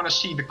don't want to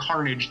see the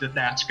carnage that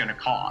that's going to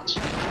cause.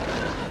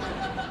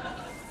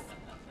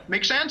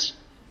 Make sense?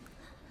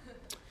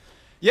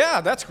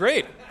 Yeah, that's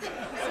great.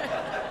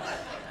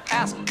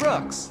 Ask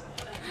Brooks.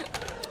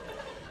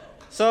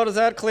 So does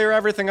that clear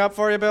everything up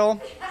for you, Bill?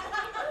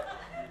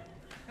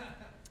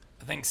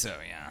 I think so,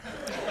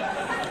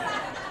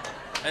 yeah.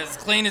 As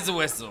clean as a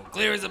whistle,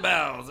 clear as a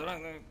bell,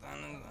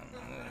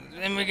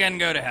 and we can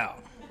go to hell.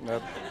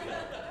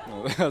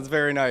 That's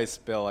very nice,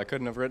 Bill. I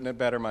couldn't have written it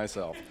better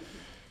myself.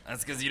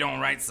 That's because you don't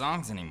write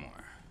songs anymore.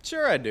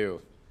 Sure I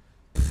do.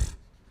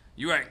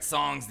 You write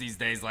songs these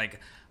days like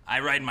I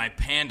ride my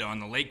panda on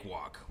the lake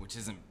walk, which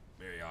isn't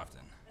very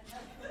often.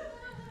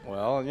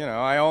 Well, you know,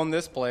 I own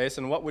this place,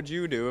 and what would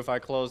you do if I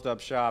closed up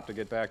shop to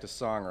get back to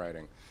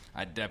songwriting?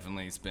 I'd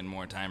definitely spend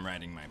more time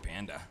riding my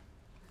panda.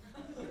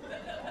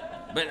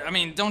 But, I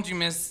mean, don't you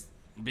miss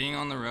being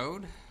on the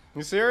road?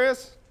 You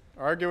serious?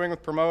 Arguing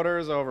with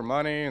promoters over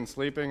money and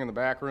sleeping in the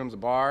back rooms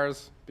of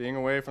bars, being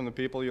away from the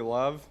people you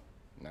love?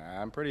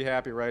 Nah, I'm pretty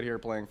happy right here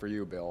playing for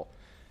you, Bill.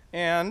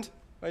 And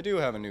I do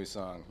have a new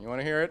song. You want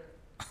to hear it?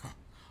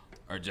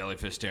 Are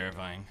jellyfish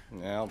terrifying?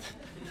 Well,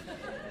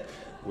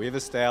 we've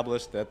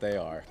established that they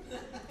are.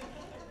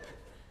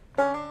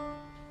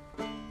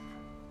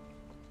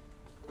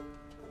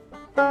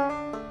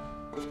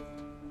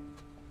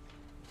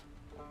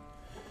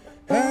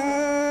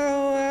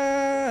 How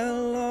I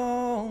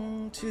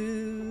long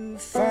to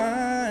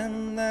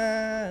find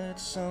that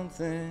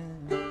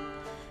something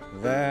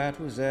that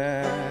was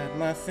at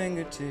my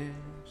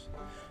fingertips,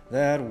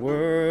 that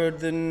word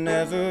that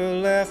never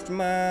left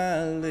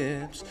my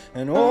lips,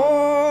 an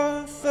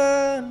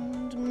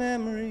orphaned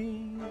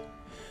memory,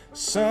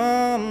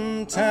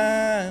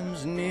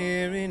 sometimes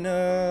near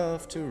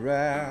enough to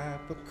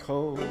wrap a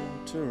coat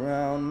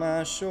around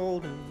my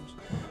shoulders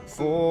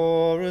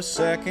for a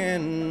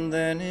second,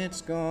 then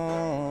it's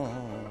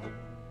gone,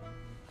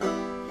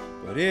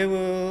 but it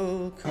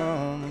will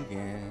come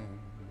again.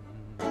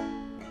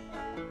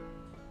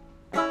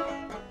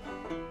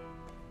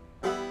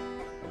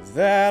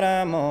 That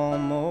I'm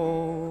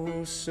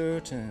almost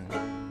certain,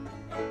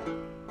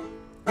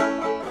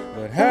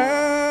 but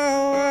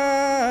how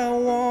I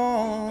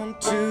want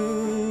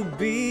to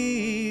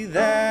be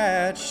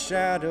that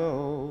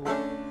shadow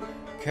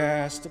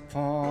cast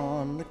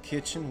upon the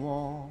kitchen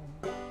wall,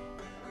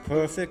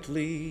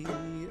 perfectly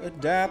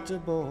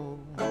adaptable,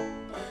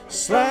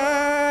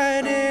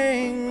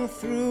 sliding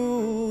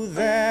through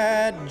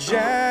that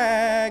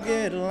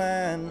jagged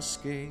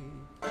landscape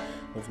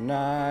of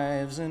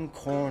knives and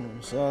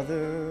corners,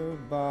 other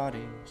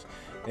bodies,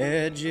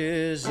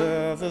 edges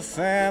of a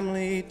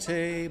family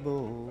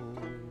table.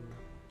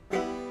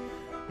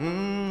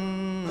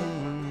 And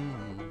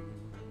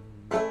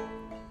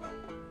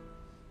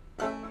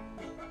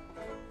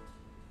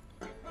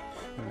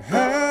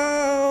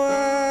how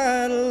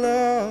I'd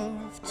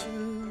love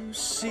to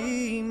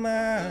see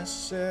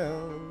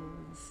myself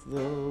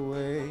the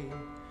way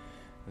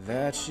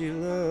that she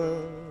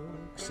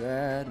looks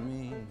at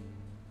me.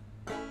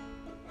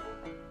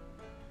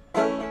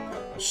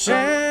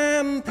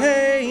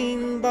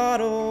 Champagne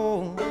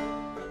bottle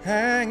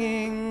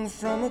hanging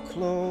from a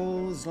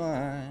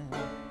clothesline,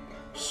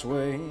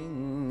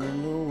 swaying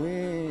in the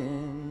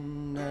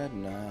wind at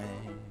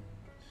night.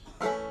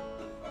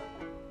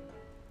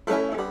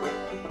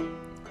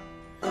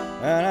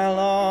 And I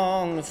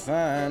long to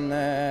find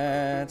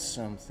that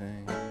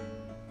something,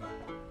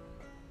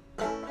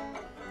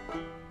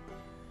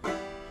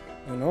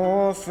 an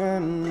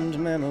orphaned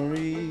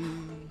memory.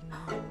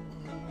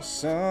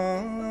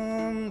 Sometimes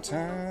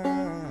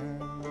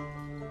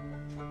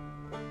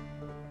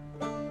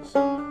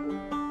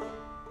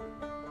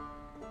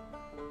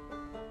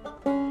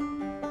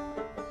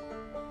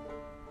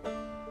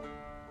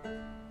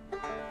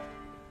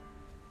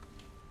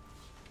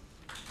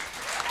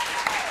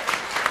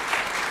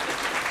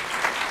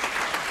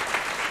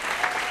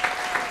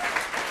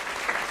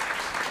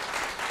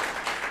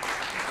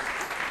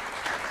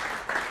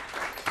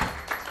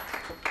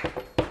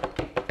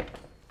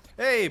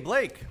Hey,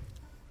 Blake.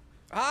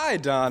 Hi,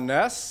 Don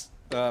Ness,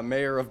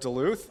 mayor of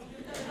Duluth.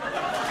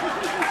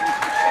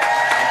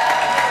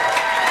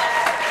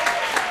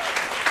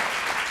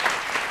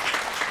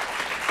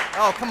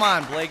 Oh, come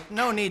on, Blake.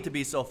 No need to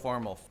be so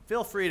formal.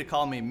 Feel free to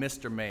call me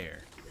Mr. Mayor.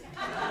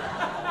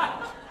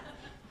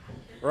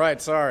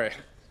 Right, sorry.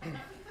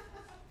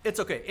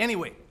 It's okay.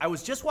 Anyway, I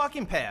was just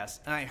walking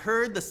past, and I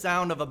heard the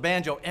sound of a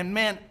banjo, and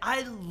man,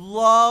 I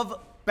love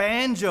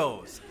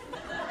banjos.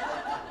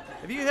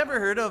 Have you ever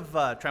heard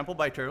of Trampled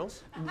by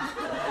Turtles?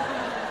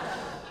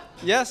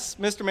 Yes,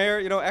 Mr. Mayor,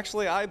 you know,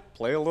 actually, I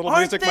play a little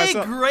Aren't music they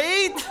myself.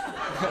 great?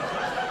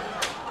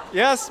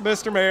 Yes,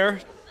 Mr. Mayor.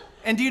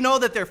 And do you know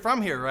that they're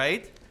from here,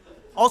 right?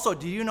 Also,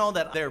 do you know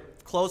that they're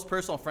close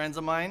personal friends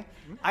of mine?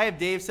 I have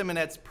Dave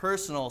Simonette's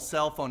personal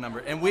cell phone number,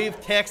 and we've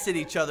texted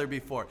each other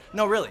before.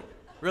 No, really.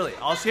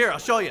 I'll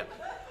show you.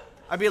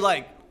 I'd be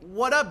like,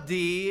 what up,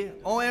 D?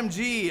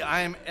 OMG,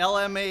 I'm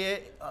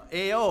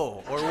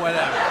LMAO, or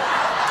whatever.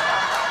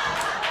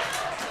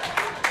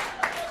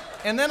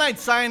 And then I'd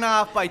sign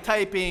off by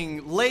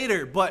typing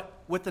later, but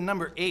with the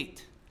number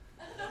 8.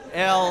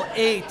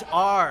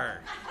 L8R.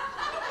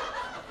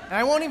 And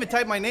I won't even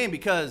type my name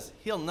because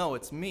he'll know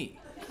it's me.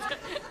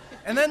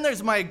 And then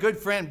there's my good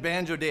friend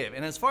Banjo Dave.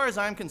 And as far as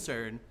I'm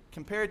concerned,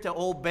 compared to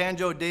old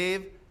Banjo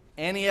Dave,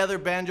 any other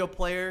banjo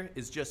player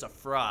is just a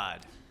fraud.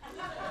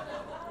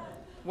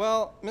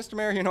 Well, Mr.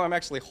 Mayor, you know I'm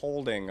actually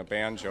holding a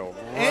banjo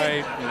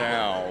right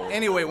now.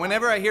 Anyway,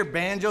 whenever I hear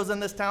banjos in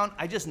this town,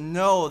 I just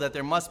know that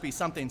there must be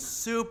something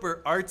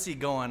super artsy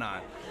going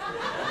on.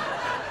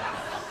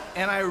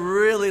 And I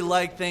really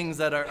like things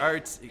that are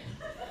artsy.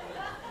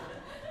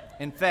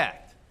 In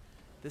fact,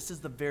 this is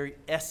the very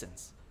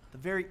essence, the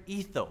very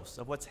ethos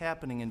of what's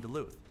happening in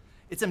Duluth.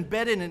 It's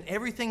embedded in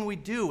everything we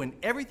do and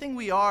everything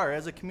we are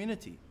as a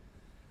community.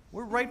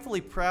 We're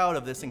rightfully proud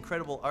of this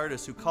incredible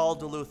artist who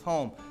called Duluth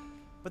home.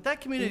 But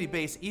that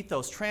community-based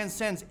ethos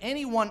transcends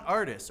any one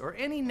artist or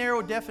any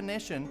narrow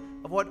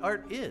definition of what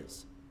art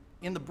is.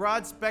 In the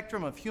broad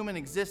spectrum of human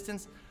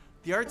existence,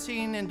 the art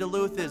scene in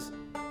Duluth is...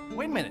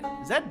 Wait a minute,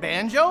 is that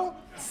banjo?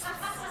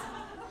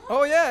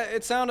 Oh yeah,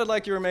 it sounded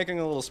like you were making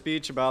a little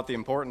speech about the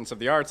importance of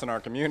the arts in our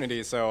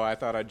community, so I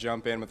thought I'd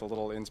jump in with a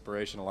little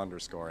inspirational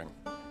underscoring.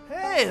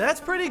 Hey, that's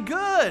pretty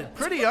good.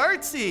 Pretty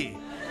artsy.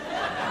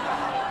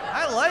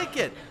 I like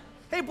it.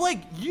 Hey, Blake,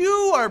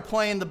 you are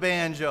playing the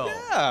banjo.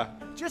 Yeah.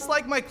 Just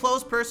like my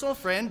close personal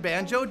friend,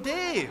 Banjo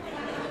Dave.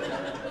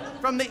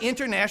 From the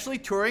internationally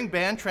touring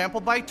band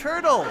Trampled by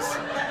Turtles,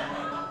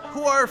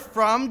 who are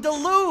from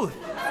Duluth.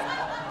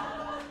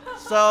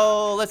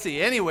 So, let's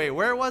see. Anyway,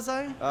 where was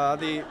I?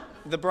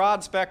 The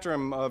broad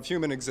spectrum of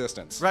human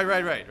existence.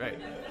 Right.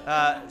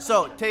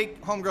 So,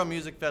 take Homegrown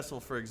Music Festival,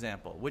 for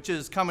example, which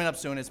is coming up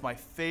soon. It's my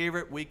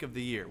favorite week of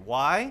the year.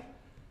 Why?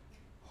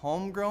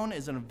 Homegrown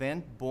is an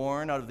event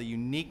born out of the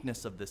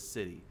uniqueness of this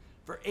city.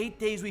 For 8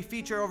 days, we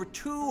feature over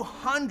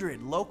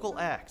 200 local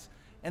acts,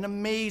 an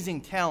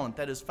amazing talent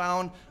that is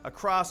found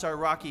across our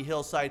rocky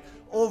hillside,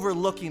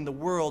 overlooking the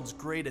world's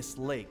greatest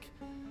lake.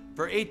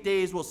 For 8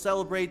 days, we'll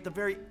celebrate the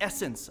very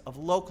essence of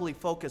locally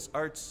focused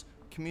arts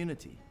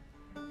community.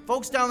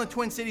 Folks down in the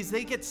Twin Cities,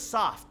 they get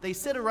soft. They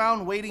sit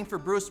around waiting for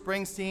Bruce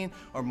Springsteen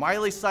or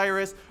Miley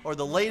Cyrus or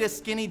the latest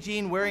skinny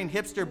jean wearing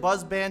hipster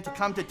buzz band to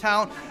come to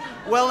town.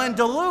 Well, in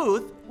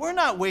Duluth, we're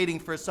not waiting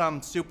for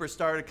some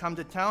superstar to come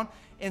to town.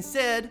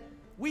 Instead,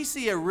 we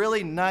see a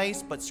really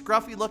nice but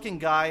scruffy looking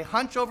guy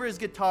hunch over his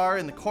guitar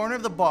in the corner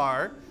of the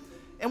bar,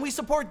 and we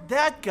support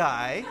that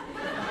guy.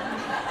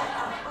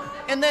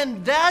 And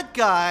then that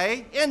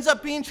guy ends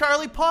up being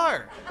Charlie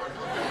Parr.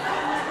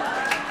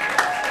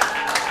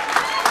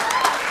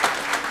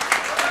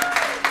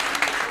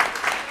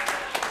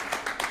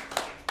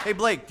 Hey,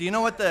 Blake, do you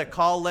know what the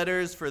call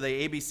letters for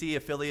the ABC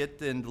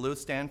affiliate in Duluth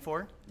stand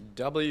for?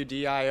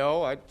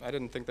 WDIO? I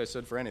didn't think they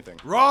stood for anything.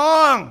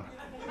 Wrong!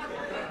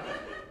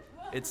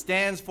 It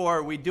stands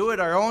for We Do It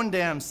Our Own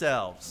Damn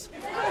Selves.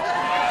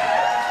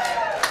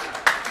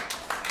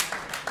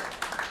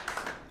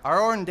 Our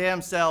own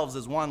damn selves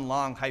is one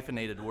long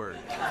hyphenated word.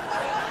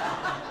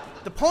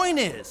 The point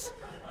is,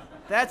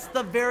 that's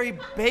the very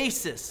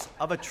basis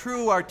of a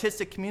true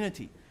artistic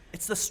community.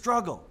 It's the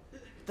struggle,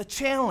 the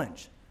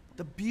challenge,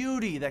 the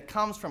beauty that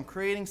comes from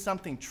creating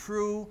something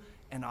true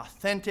and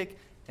authentic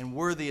and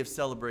worthy of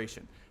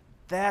celebration.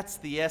 That's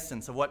the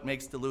essence of what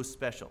makes Duluth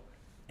special.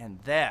 And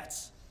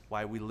that's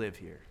why we live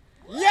here.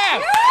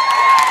 Yes!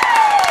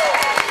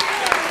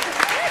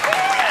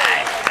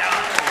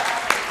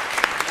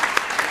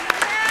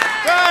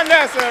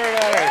 Yes,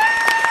 everybody!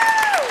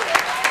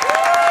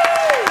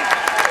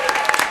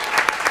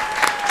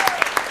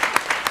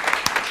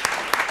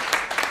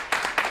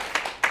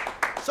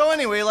 So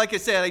anyway, like I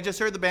said, I just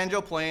heard the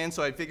banjo playing,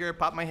 so I figured I'd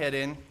pop my head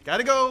in.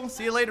 Gotta go.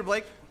 See you later,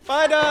 Blake.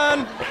 Bye,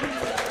 Don.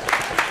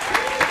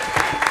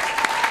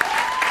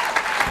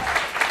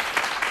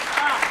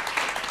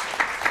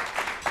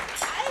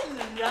 I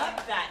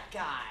love that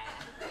guy.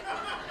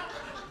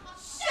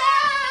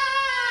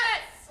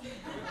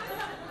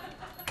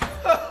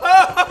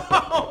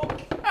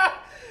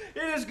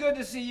 It is good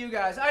to see you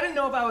guys. I didn't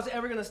know if I was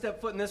ever going to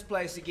step foot in this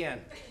place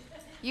again.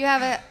 You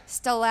have a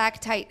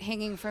stalactite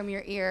hanging from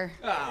your ear.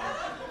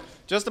 Oh.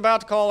 Just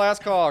about to call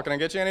last call. Can I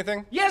get you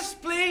anything? Yes,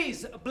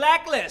 please.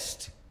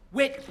 Blacklist.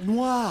 Wait.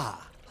 Noir.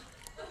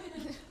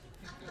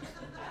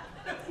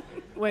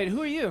 Wait,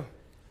 who are you?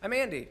 I'm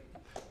Andy.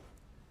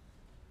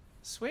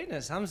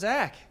 Sweetness, I'm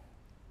Zach.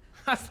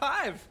 High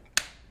five.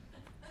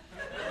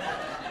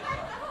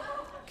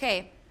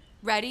 Okay,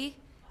 ready?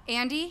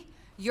 Andy,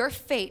 your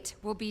fate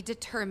will be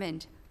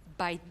determined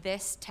by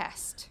this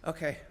test.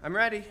 Okay, I'm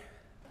ready.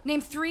 Name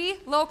 3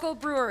 local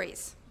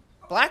breweries.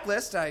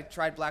 Blacklist. I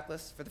tried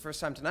Blacklist for the first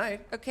time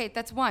tonight. Okay,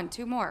 that's 1.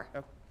 2 more.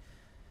 Oh.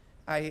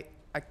 I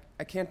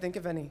I can't think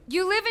of any.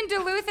 You live in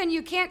Duluth and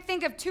you can't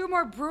think of 2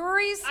 more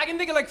breweries? I can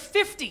think of like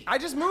 50. I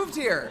just moved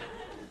here,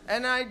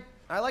 and I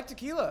like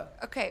tequila.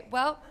 Okay,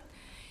 well,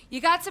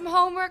 you got some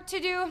homework to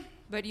do,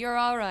 but you're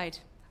all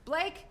right.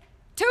 Blake,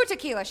 2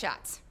 tequila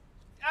shots.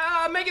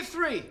 Make it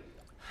 3.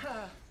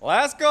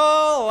 Last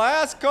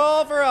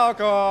call for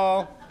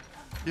alcohol.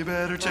 You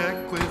better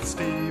check with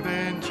Steve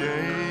and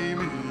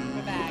Jamie.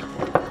 We're back.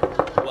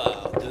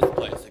 Wow, this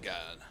place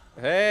again.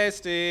 Hey,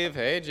 Steve.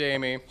 Hey,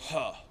 Jamie.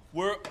 Huh.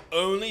 We're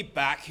only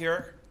back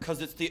here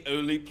because it's the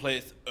only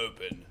place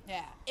open.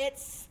 Yeah,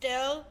 it's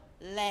still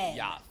lame.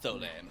 Yeah, so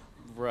lame.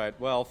 Right.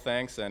 Well,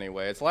 thanks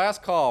anyway. It's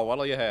last call.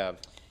 What'll you have?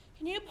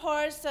 Can you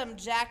pour some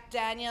Jack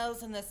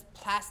Daniels in this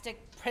plastic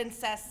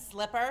princess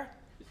slipper?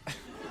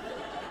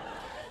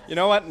 You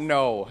know what?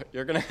 No.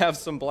 You're going to have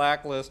some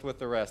Blacklist with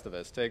the rest of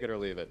us. Take it or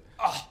leave it.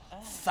 Oh,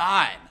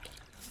 fine.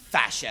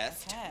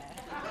 Fascist. Okay.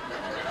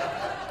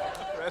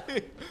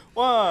 Ready?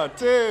 1,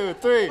 2,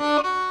 3.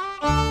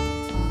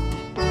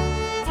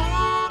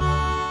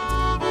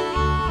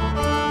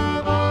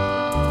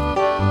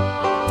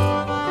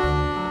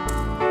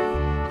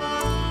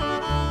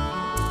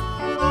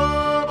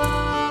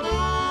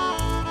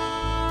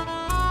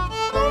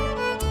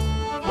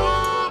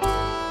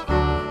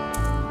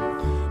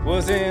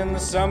 Was in the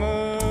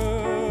summer,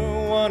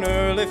 one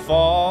early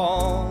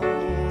fall,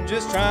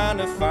 just trying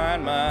to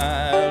find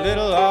my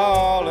little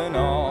all in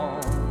all.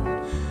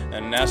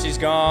 And now she's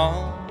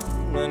gone,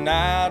 and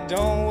I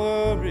don't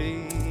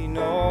worry,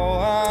 no,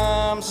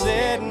 I'm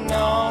sitting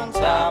on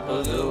top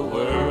of the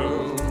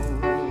world.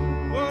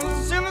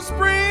 Was in the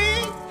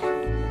spring,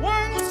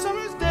 one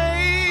summer's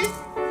day,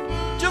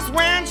 just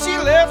when she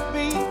left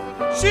me,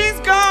 she's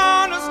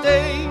gonna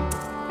stay.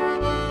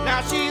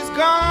 Now she's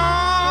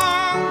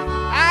gone.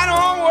 I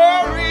don't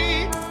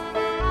worry,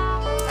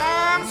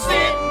 I'm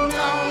sitting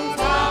on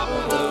top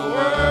of the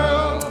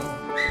world.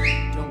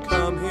 Don't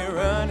come here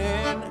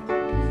running,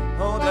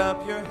 hold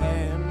up your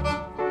hand.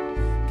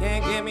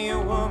 Can't get me a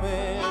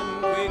woman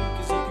quick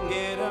as you can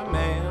get a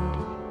man.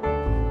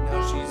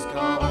 Now she's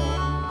gone,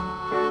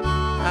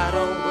 I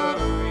don't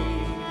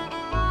worry,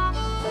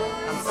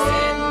 I'm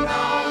sitting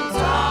on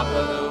top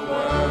of the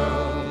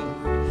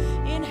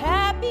world. In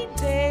happy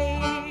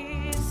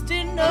days,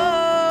 didn't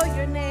know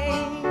your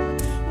name.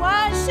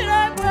 Why should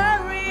I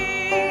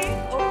worry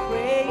or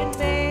pray in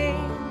vain?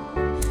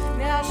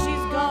 Now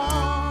she's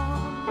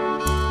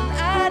gone, and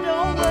I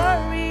don't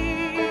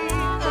worry.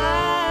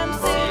 I'm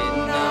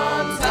sitting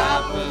on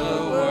top of the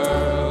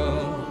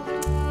world.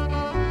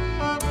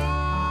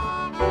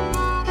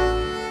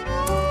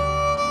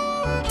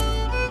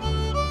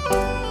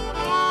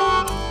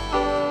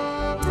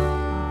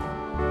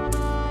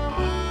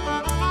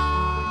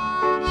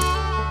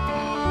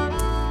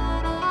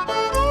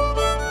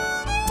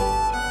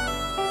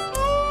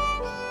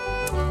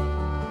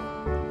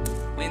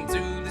 Went to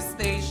the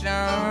station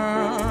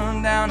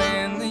down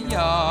in the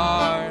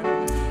yard.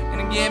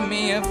 Gonna get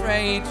me a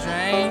freight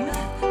train.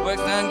 Work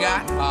done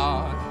got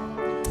hard.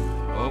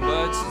 Oh,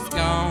 but she's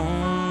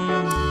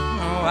gone.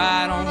 Oh,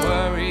 I don't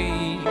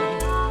worry.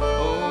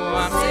 Oh,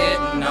 I'm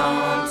sitting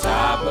on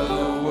top of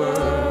the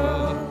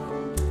world.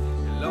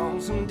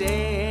 Lonesome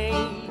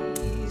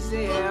days,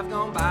 they have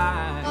gone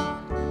by.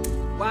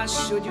 Why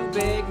should you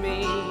beg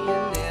me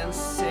and then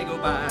say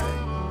goodbye?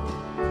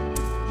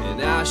 And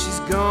now she's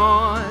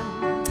gone,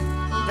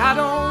 and I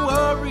don't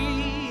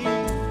worry.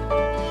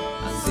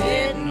 I'm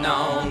sitting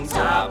on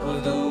top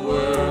of the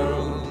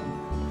world.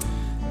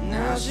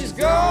 Now she's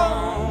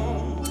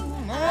gone,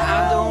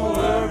 I don't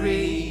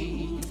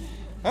worry.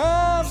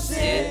 I'm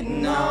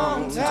sitting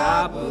on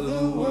top of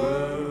the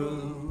world.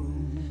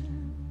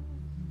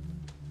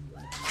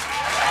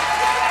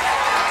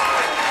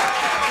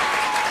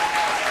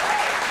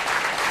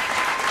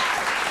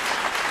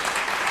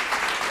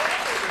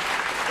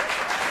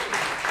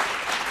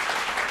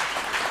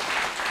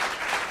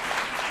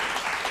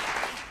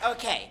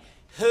 Okay,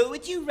 who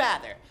would you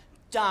rather,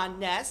 Don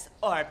Ness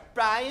or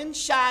Brian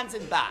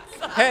Schanzenbach?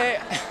 Hey.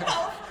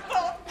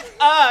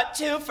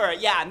 Twofer.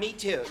 Yeah, me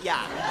too.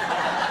 Yeah.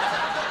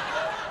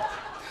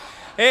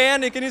 Hey,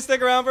 Andy, can you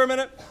stick around for a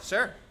minute?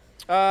 Sure.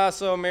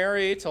 So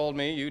Mary told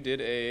me you did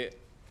a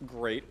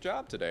great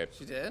job today.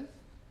 She did?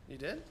 You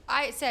did?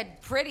 I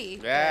said pretty.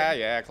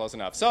 Yeah, close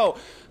enough. So,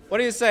 what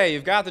do you say?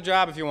 You've got the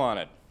job if you want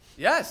it.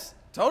 Yes,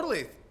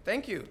 totally.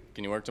 Thank you.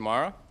 Can you work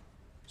tomorrow?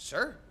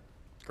 Sure.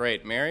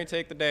 Great. Mary,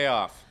 take the day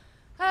off.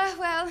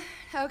 Well,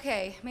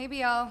 okay.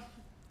 Maybe I'll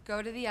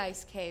go to the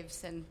ice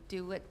caves and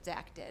do what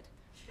Zach did.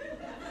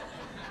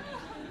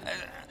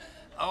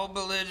 Old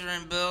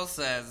belligerent Bill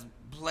says,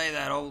 play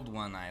that old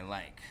one I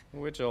like.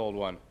 Which old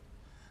one?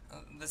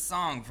 The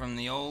song from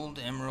the old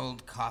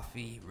Emerald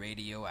Coffee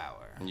Radio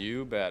Hour.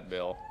 You bet,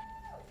 Bill.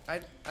 I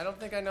don't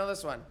think I know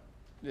this one.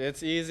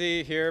 It's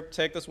easy. Here,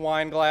 take this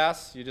wine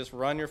glass. You just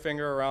run your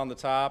finger around the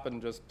top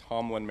and just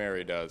hum when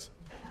Mary does.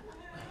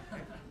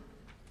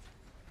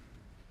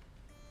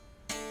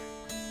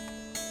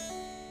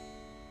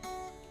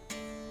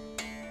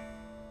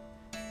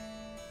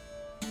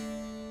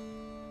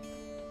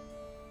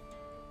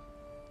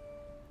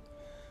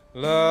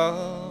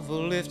 Love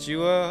will lift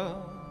you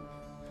up.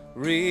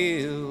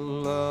 Real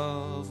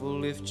love will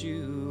lift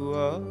you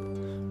up.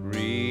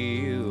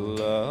 Real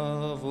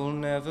love will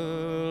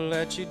never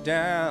let you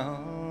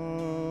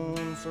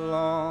down for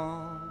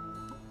long.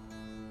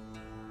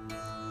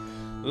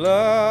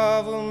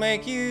 Love will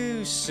make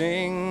you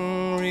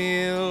sing.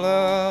 Real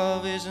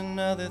love is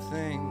another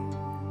thing.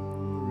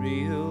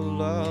 Real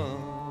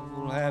love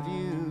will have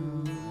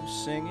you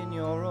singing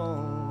your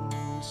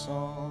own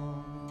song.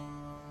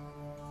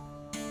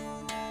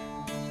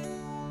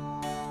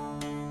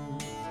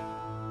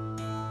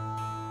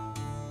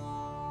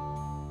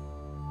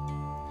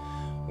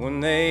 When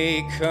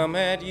they come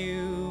at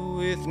you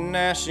with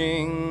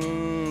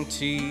gnashing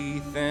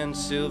teeth and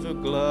silver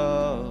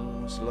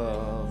gloves,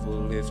 love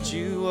will lift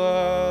you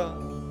up.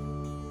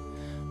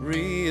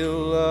 Real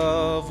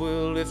love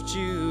will lift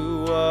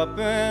you up.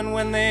 And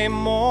when they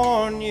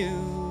mourn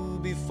you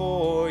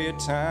before your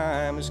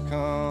time has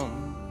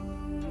come,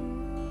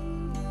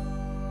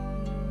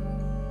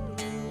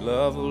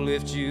 love will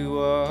lift you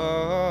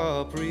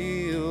up.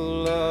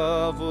 Real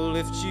love will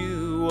lift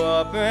you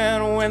up.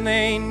 And when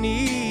they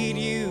need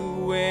you,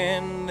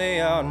 when they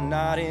are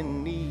not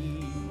in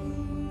need,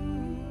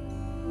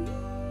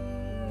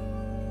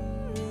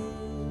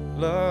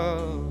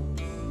 love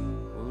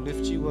will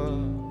lift you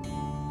up.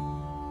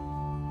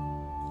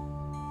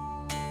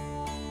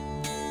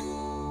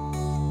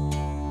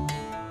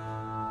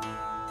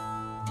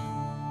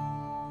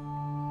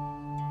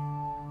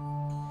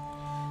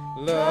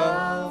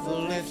 Love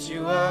will lift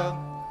you up.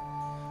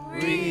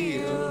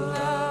 Real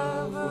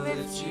love will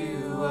lift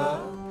you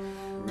up.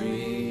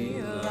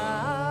 Real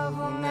love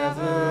will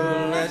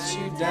never let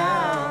you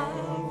down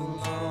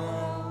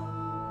alone.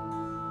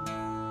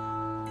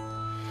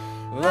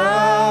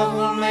 Love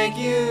will make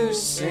you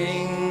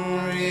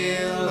sing.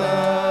 Real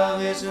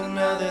love is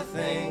another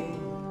thing.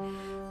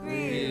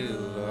 Real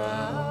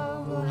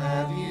love will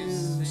have you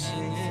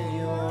singing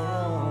your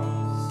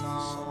own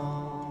song.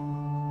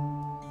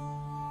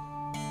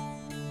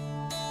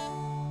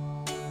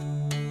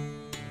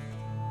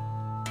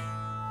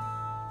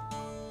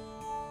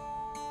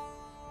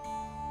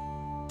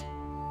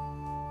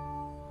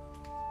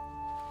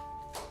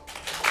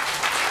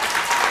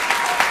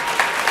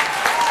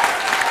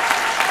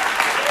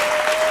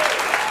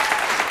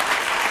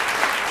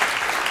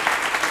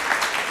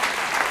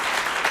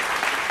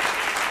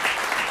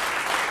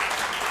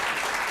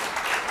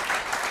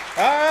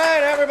 All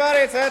right, everybody,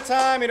 it's that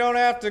time. You don't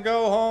have to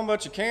go home,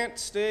 but you can't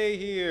stay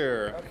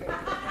here. Okay.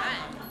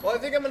 Well, I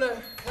think I'm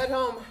gonna head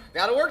home.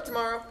 Gotta work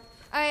tomorrow.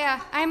 Oh,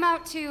 yeah, I'm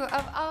out too.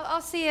 I'll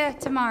see you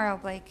tomorrow,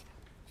 Blake.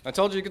 I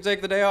told you you could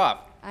take the day off.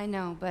 I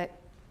know, but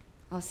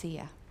I'll see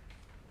ya.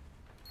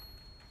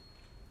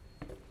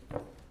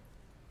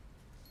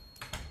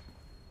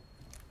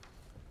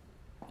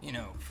 You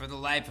know, for the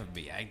life of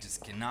me, I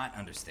just cannot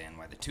understand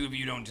why the two of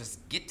you don't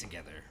just get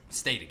together,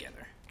 stay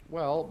together.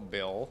 Well,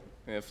 Bill,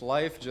 if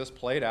life just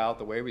played out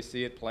the way we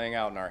see it playing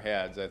out in our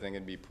heads, I think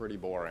it'd be pretty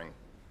boring.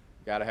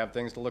 Gotta have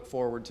things to look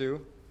forward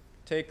to.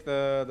 Take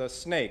the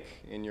snake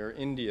in your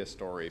India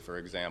story, for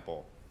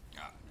example.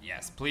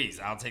 Yes,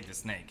 please, I'll take the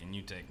snake, and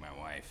you take my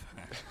wife.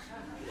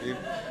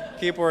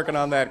 Keep working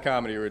on that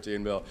comedy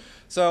routine, Bill.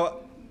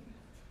 So,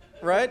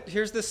 right,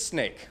 here's this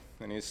snake,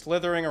 and he's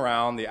slithering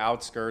around the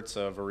outskirts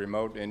of a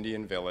remote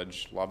Indian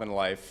village, loving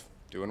life,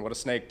 doing what a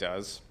snake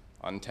does,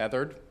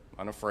 untethered,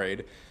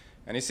 unafraid,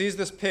 and he sees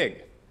this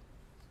pig.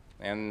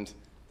 And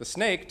the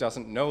snake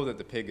doesn't know that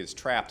the pig is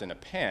trapped in a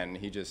pen,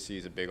 he just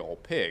sees a big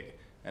old pig.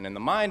 And in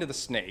the mind of the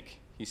snake,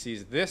 he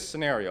sees this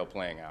scenario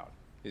playing out.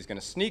 He's going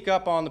to sneak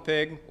up on the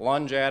pig,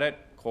 lunge at it,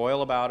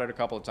 coil about it a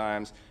couple of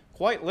times,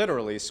 quite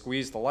literally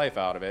squeeze the life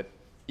out of it,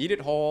 eat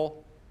it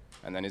whole,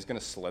 and then he's going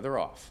to slither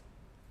off.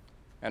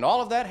 And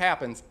all of that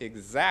happens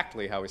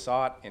exactly how he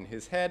saw it in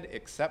his head,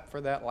 except for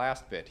that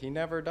last bit. He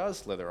never does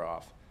slither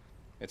off.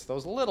 It's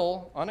those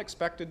little,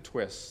 unexpected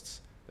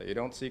twists that you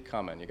don't see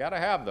coming. You got to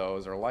have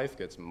those, or life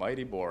gets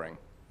mighty boring.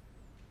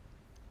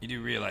 You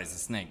do realize the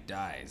snake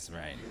dies,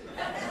 right?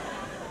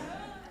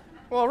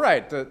 Well,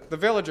 right. The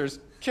villagers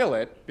kill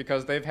it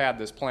because they've had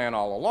this plan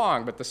all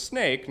along, but the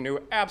snake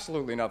knew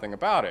absolutely nothing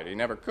about it. He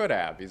never could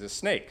have. He's a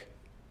snake.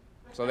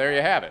 So there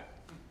you have it.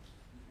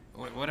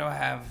 What do I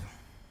have?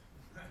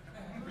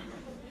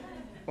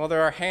 Well,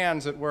 there are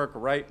hands at work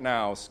right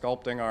now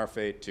sculpting our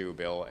fate too,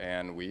 Bill,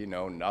 and we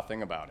know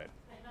nothing about it.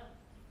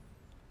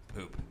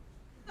 Poop.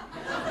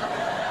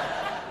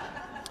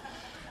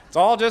 It's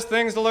all just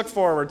things to look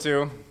forward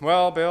to.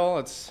 Well, Bill,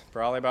 it's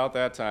probably about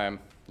that time.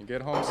 You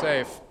get home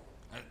safe.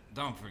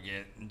 Don't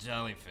forget,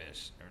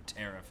 jellyfish are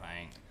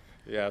terrifying.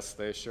 Yes,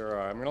 they sure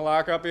are. I'm going to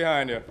lock up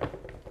behind you.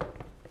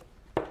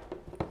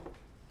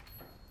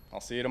 I'll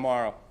see you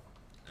tomorrow.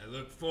 I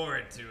look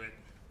forward to it.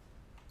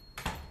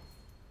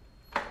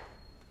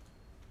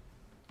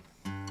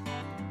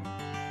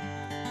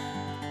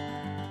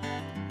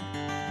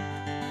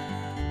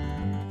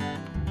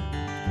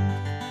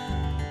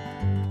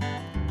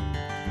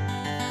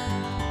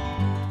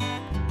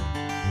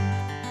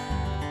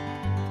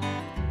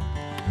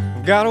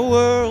 Got a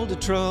world of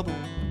trouble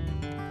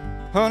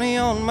honey,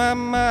 on my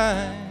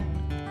mind.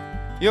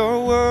 You're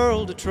a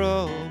world of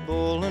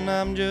trouble and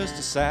I'm just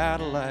a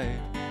satellite.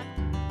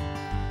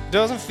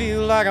 Doesn't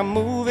feel like I'm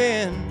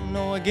moving,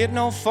 no, I get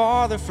no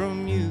farther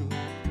from you.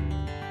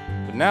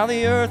 But now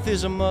the earth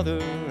is a mother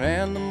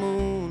and the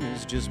moon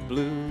is just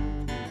blue.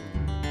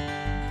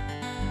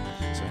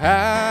 So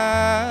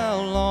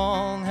how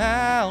long,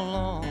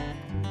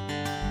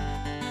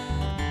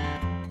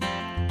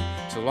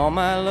 till all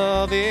my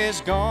love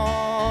is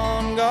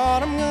gone?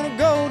 God, I'm gonna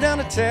go down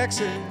to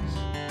Texas,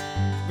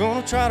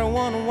 gonna try to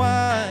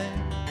unwind,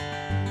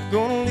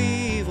 gonna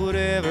leave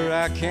whatever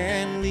I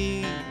can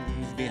leave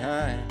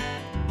behind.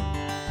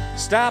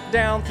 Stop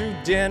down through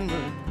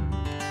Denver,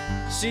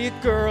 see a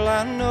girl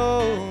I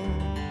know.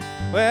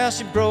 Well,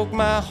 she broke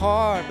my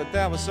heart, but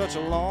that was such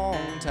a long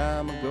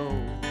time ago.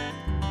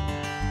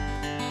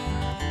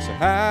 So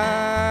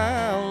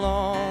how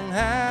long,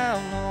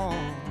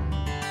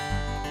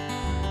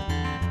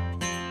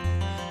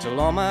 till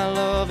all my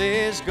love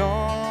is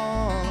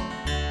gone?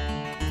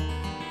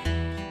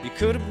 You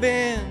could have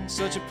been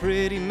such a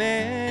pretty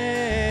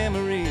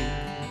memory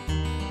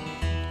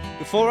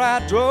before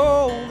I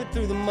drove it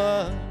through the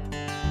mud.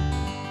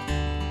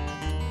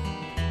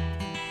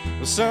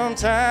 Well,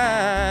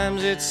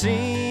 sometimes it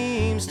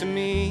seems to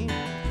me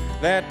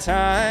that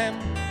time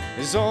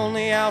is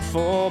only out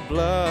for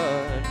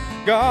blood.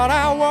 God,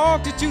 I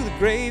walked you to the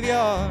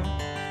graveyard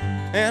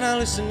and I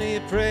listened to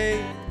you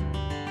pray.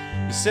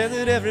 You said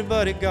that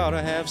everybody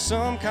gotta have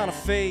some kind of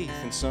faith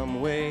in some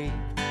way.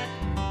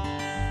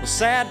 Well,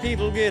 sad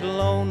people get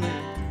lonely,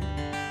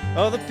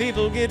 other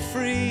people get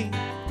free,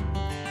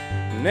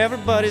 and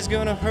everybody's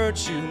gonna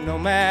hurt you no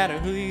matter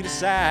who you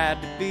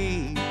decide to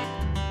be.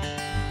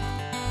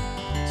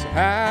 So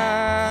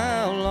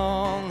how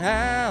long,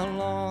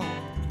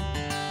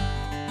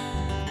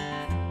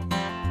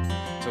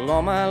 till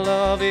all my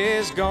love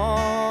is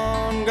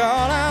gone?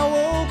 God, I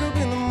woke up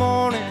in the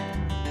morning,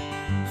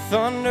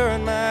 thunder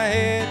in my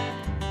head,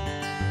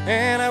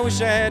 and I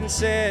wish I hadn't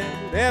said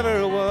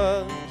whatever it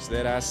was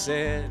that I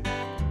said.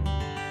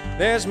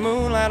 There's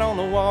moonlight on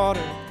the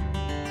water,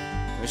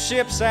 the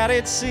ship's out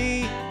at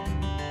sea.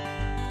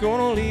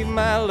 Gonna leave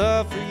my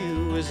love for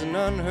you as an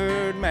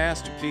unheard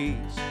masterpiece.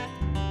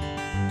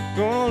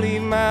 Gonna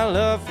leave my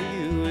love for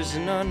you as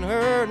an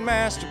unheard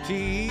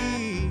masterpiece.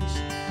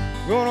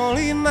 Gonna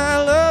leave my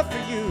love for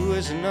you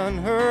as an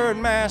unheard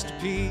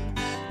masterpiece.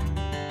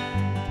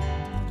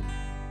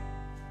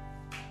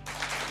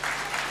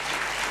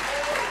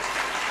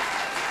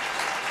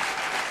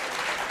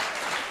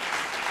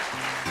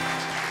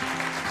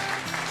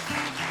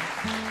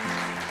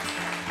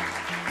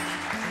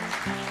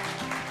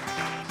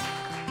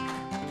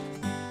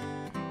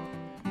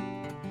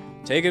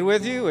 Take It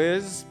With You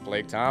is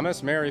Blake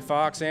Thomas, Mary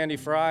Fox, Andy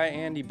Fry,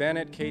 Andy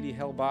Bennett, Katie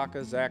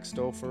Helbaka, Zach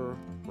Stouffer,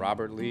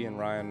 Robert Lee, and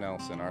Ryan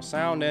Nelson. Our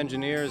sound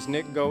engineer is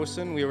Nick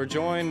Gosen. We were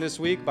joined this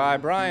week by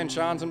Brian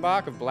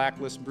Schanzenbach of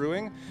Blacklist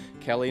Brewing,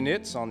 Kelly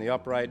Nitz on the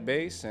upright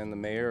bass, and the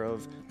mayor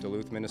of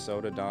Duluth,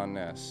 Minnesota, Don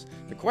Ness.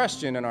 The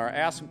question in our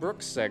Ask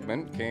Brooks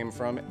segment came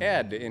from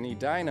Ed in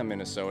Edina,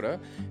 Minnesota.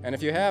 And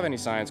if you have any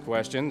science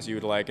questions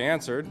you'd like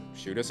answered,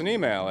 shoot us an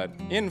email at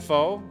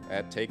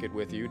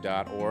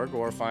info@takeitwithyou.org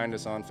or find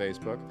us on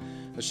Facebook.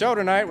 The show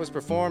tonight was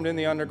performed in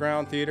the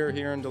Underground Theater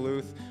here in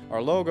Duluth.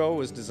 Our logo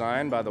was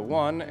designed by the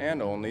one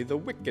and only the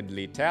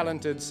wickedly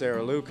talented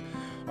Sarah Luke.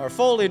 Our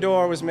Foley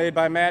door was made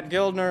by Matt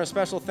Gildner. A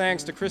special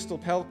thanks to Crystal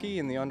Pelkey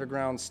and the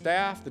Underground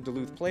staff, the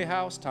Duluth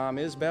Playhouse, Tom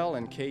Isbell,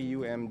 and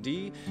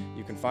KUMD.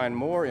 You can find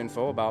more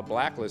info about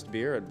Blacklist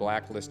beer at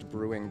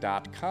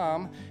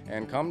blacklistbrewing.com,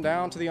 and come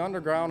down to the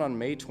Underground on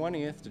May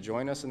 20th to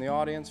join us in the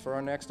audience for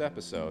our next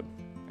episode.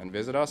 And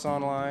visit us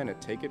online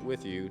at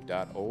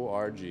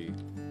takeitwithyou.org.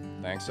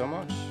 Thanks so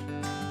much.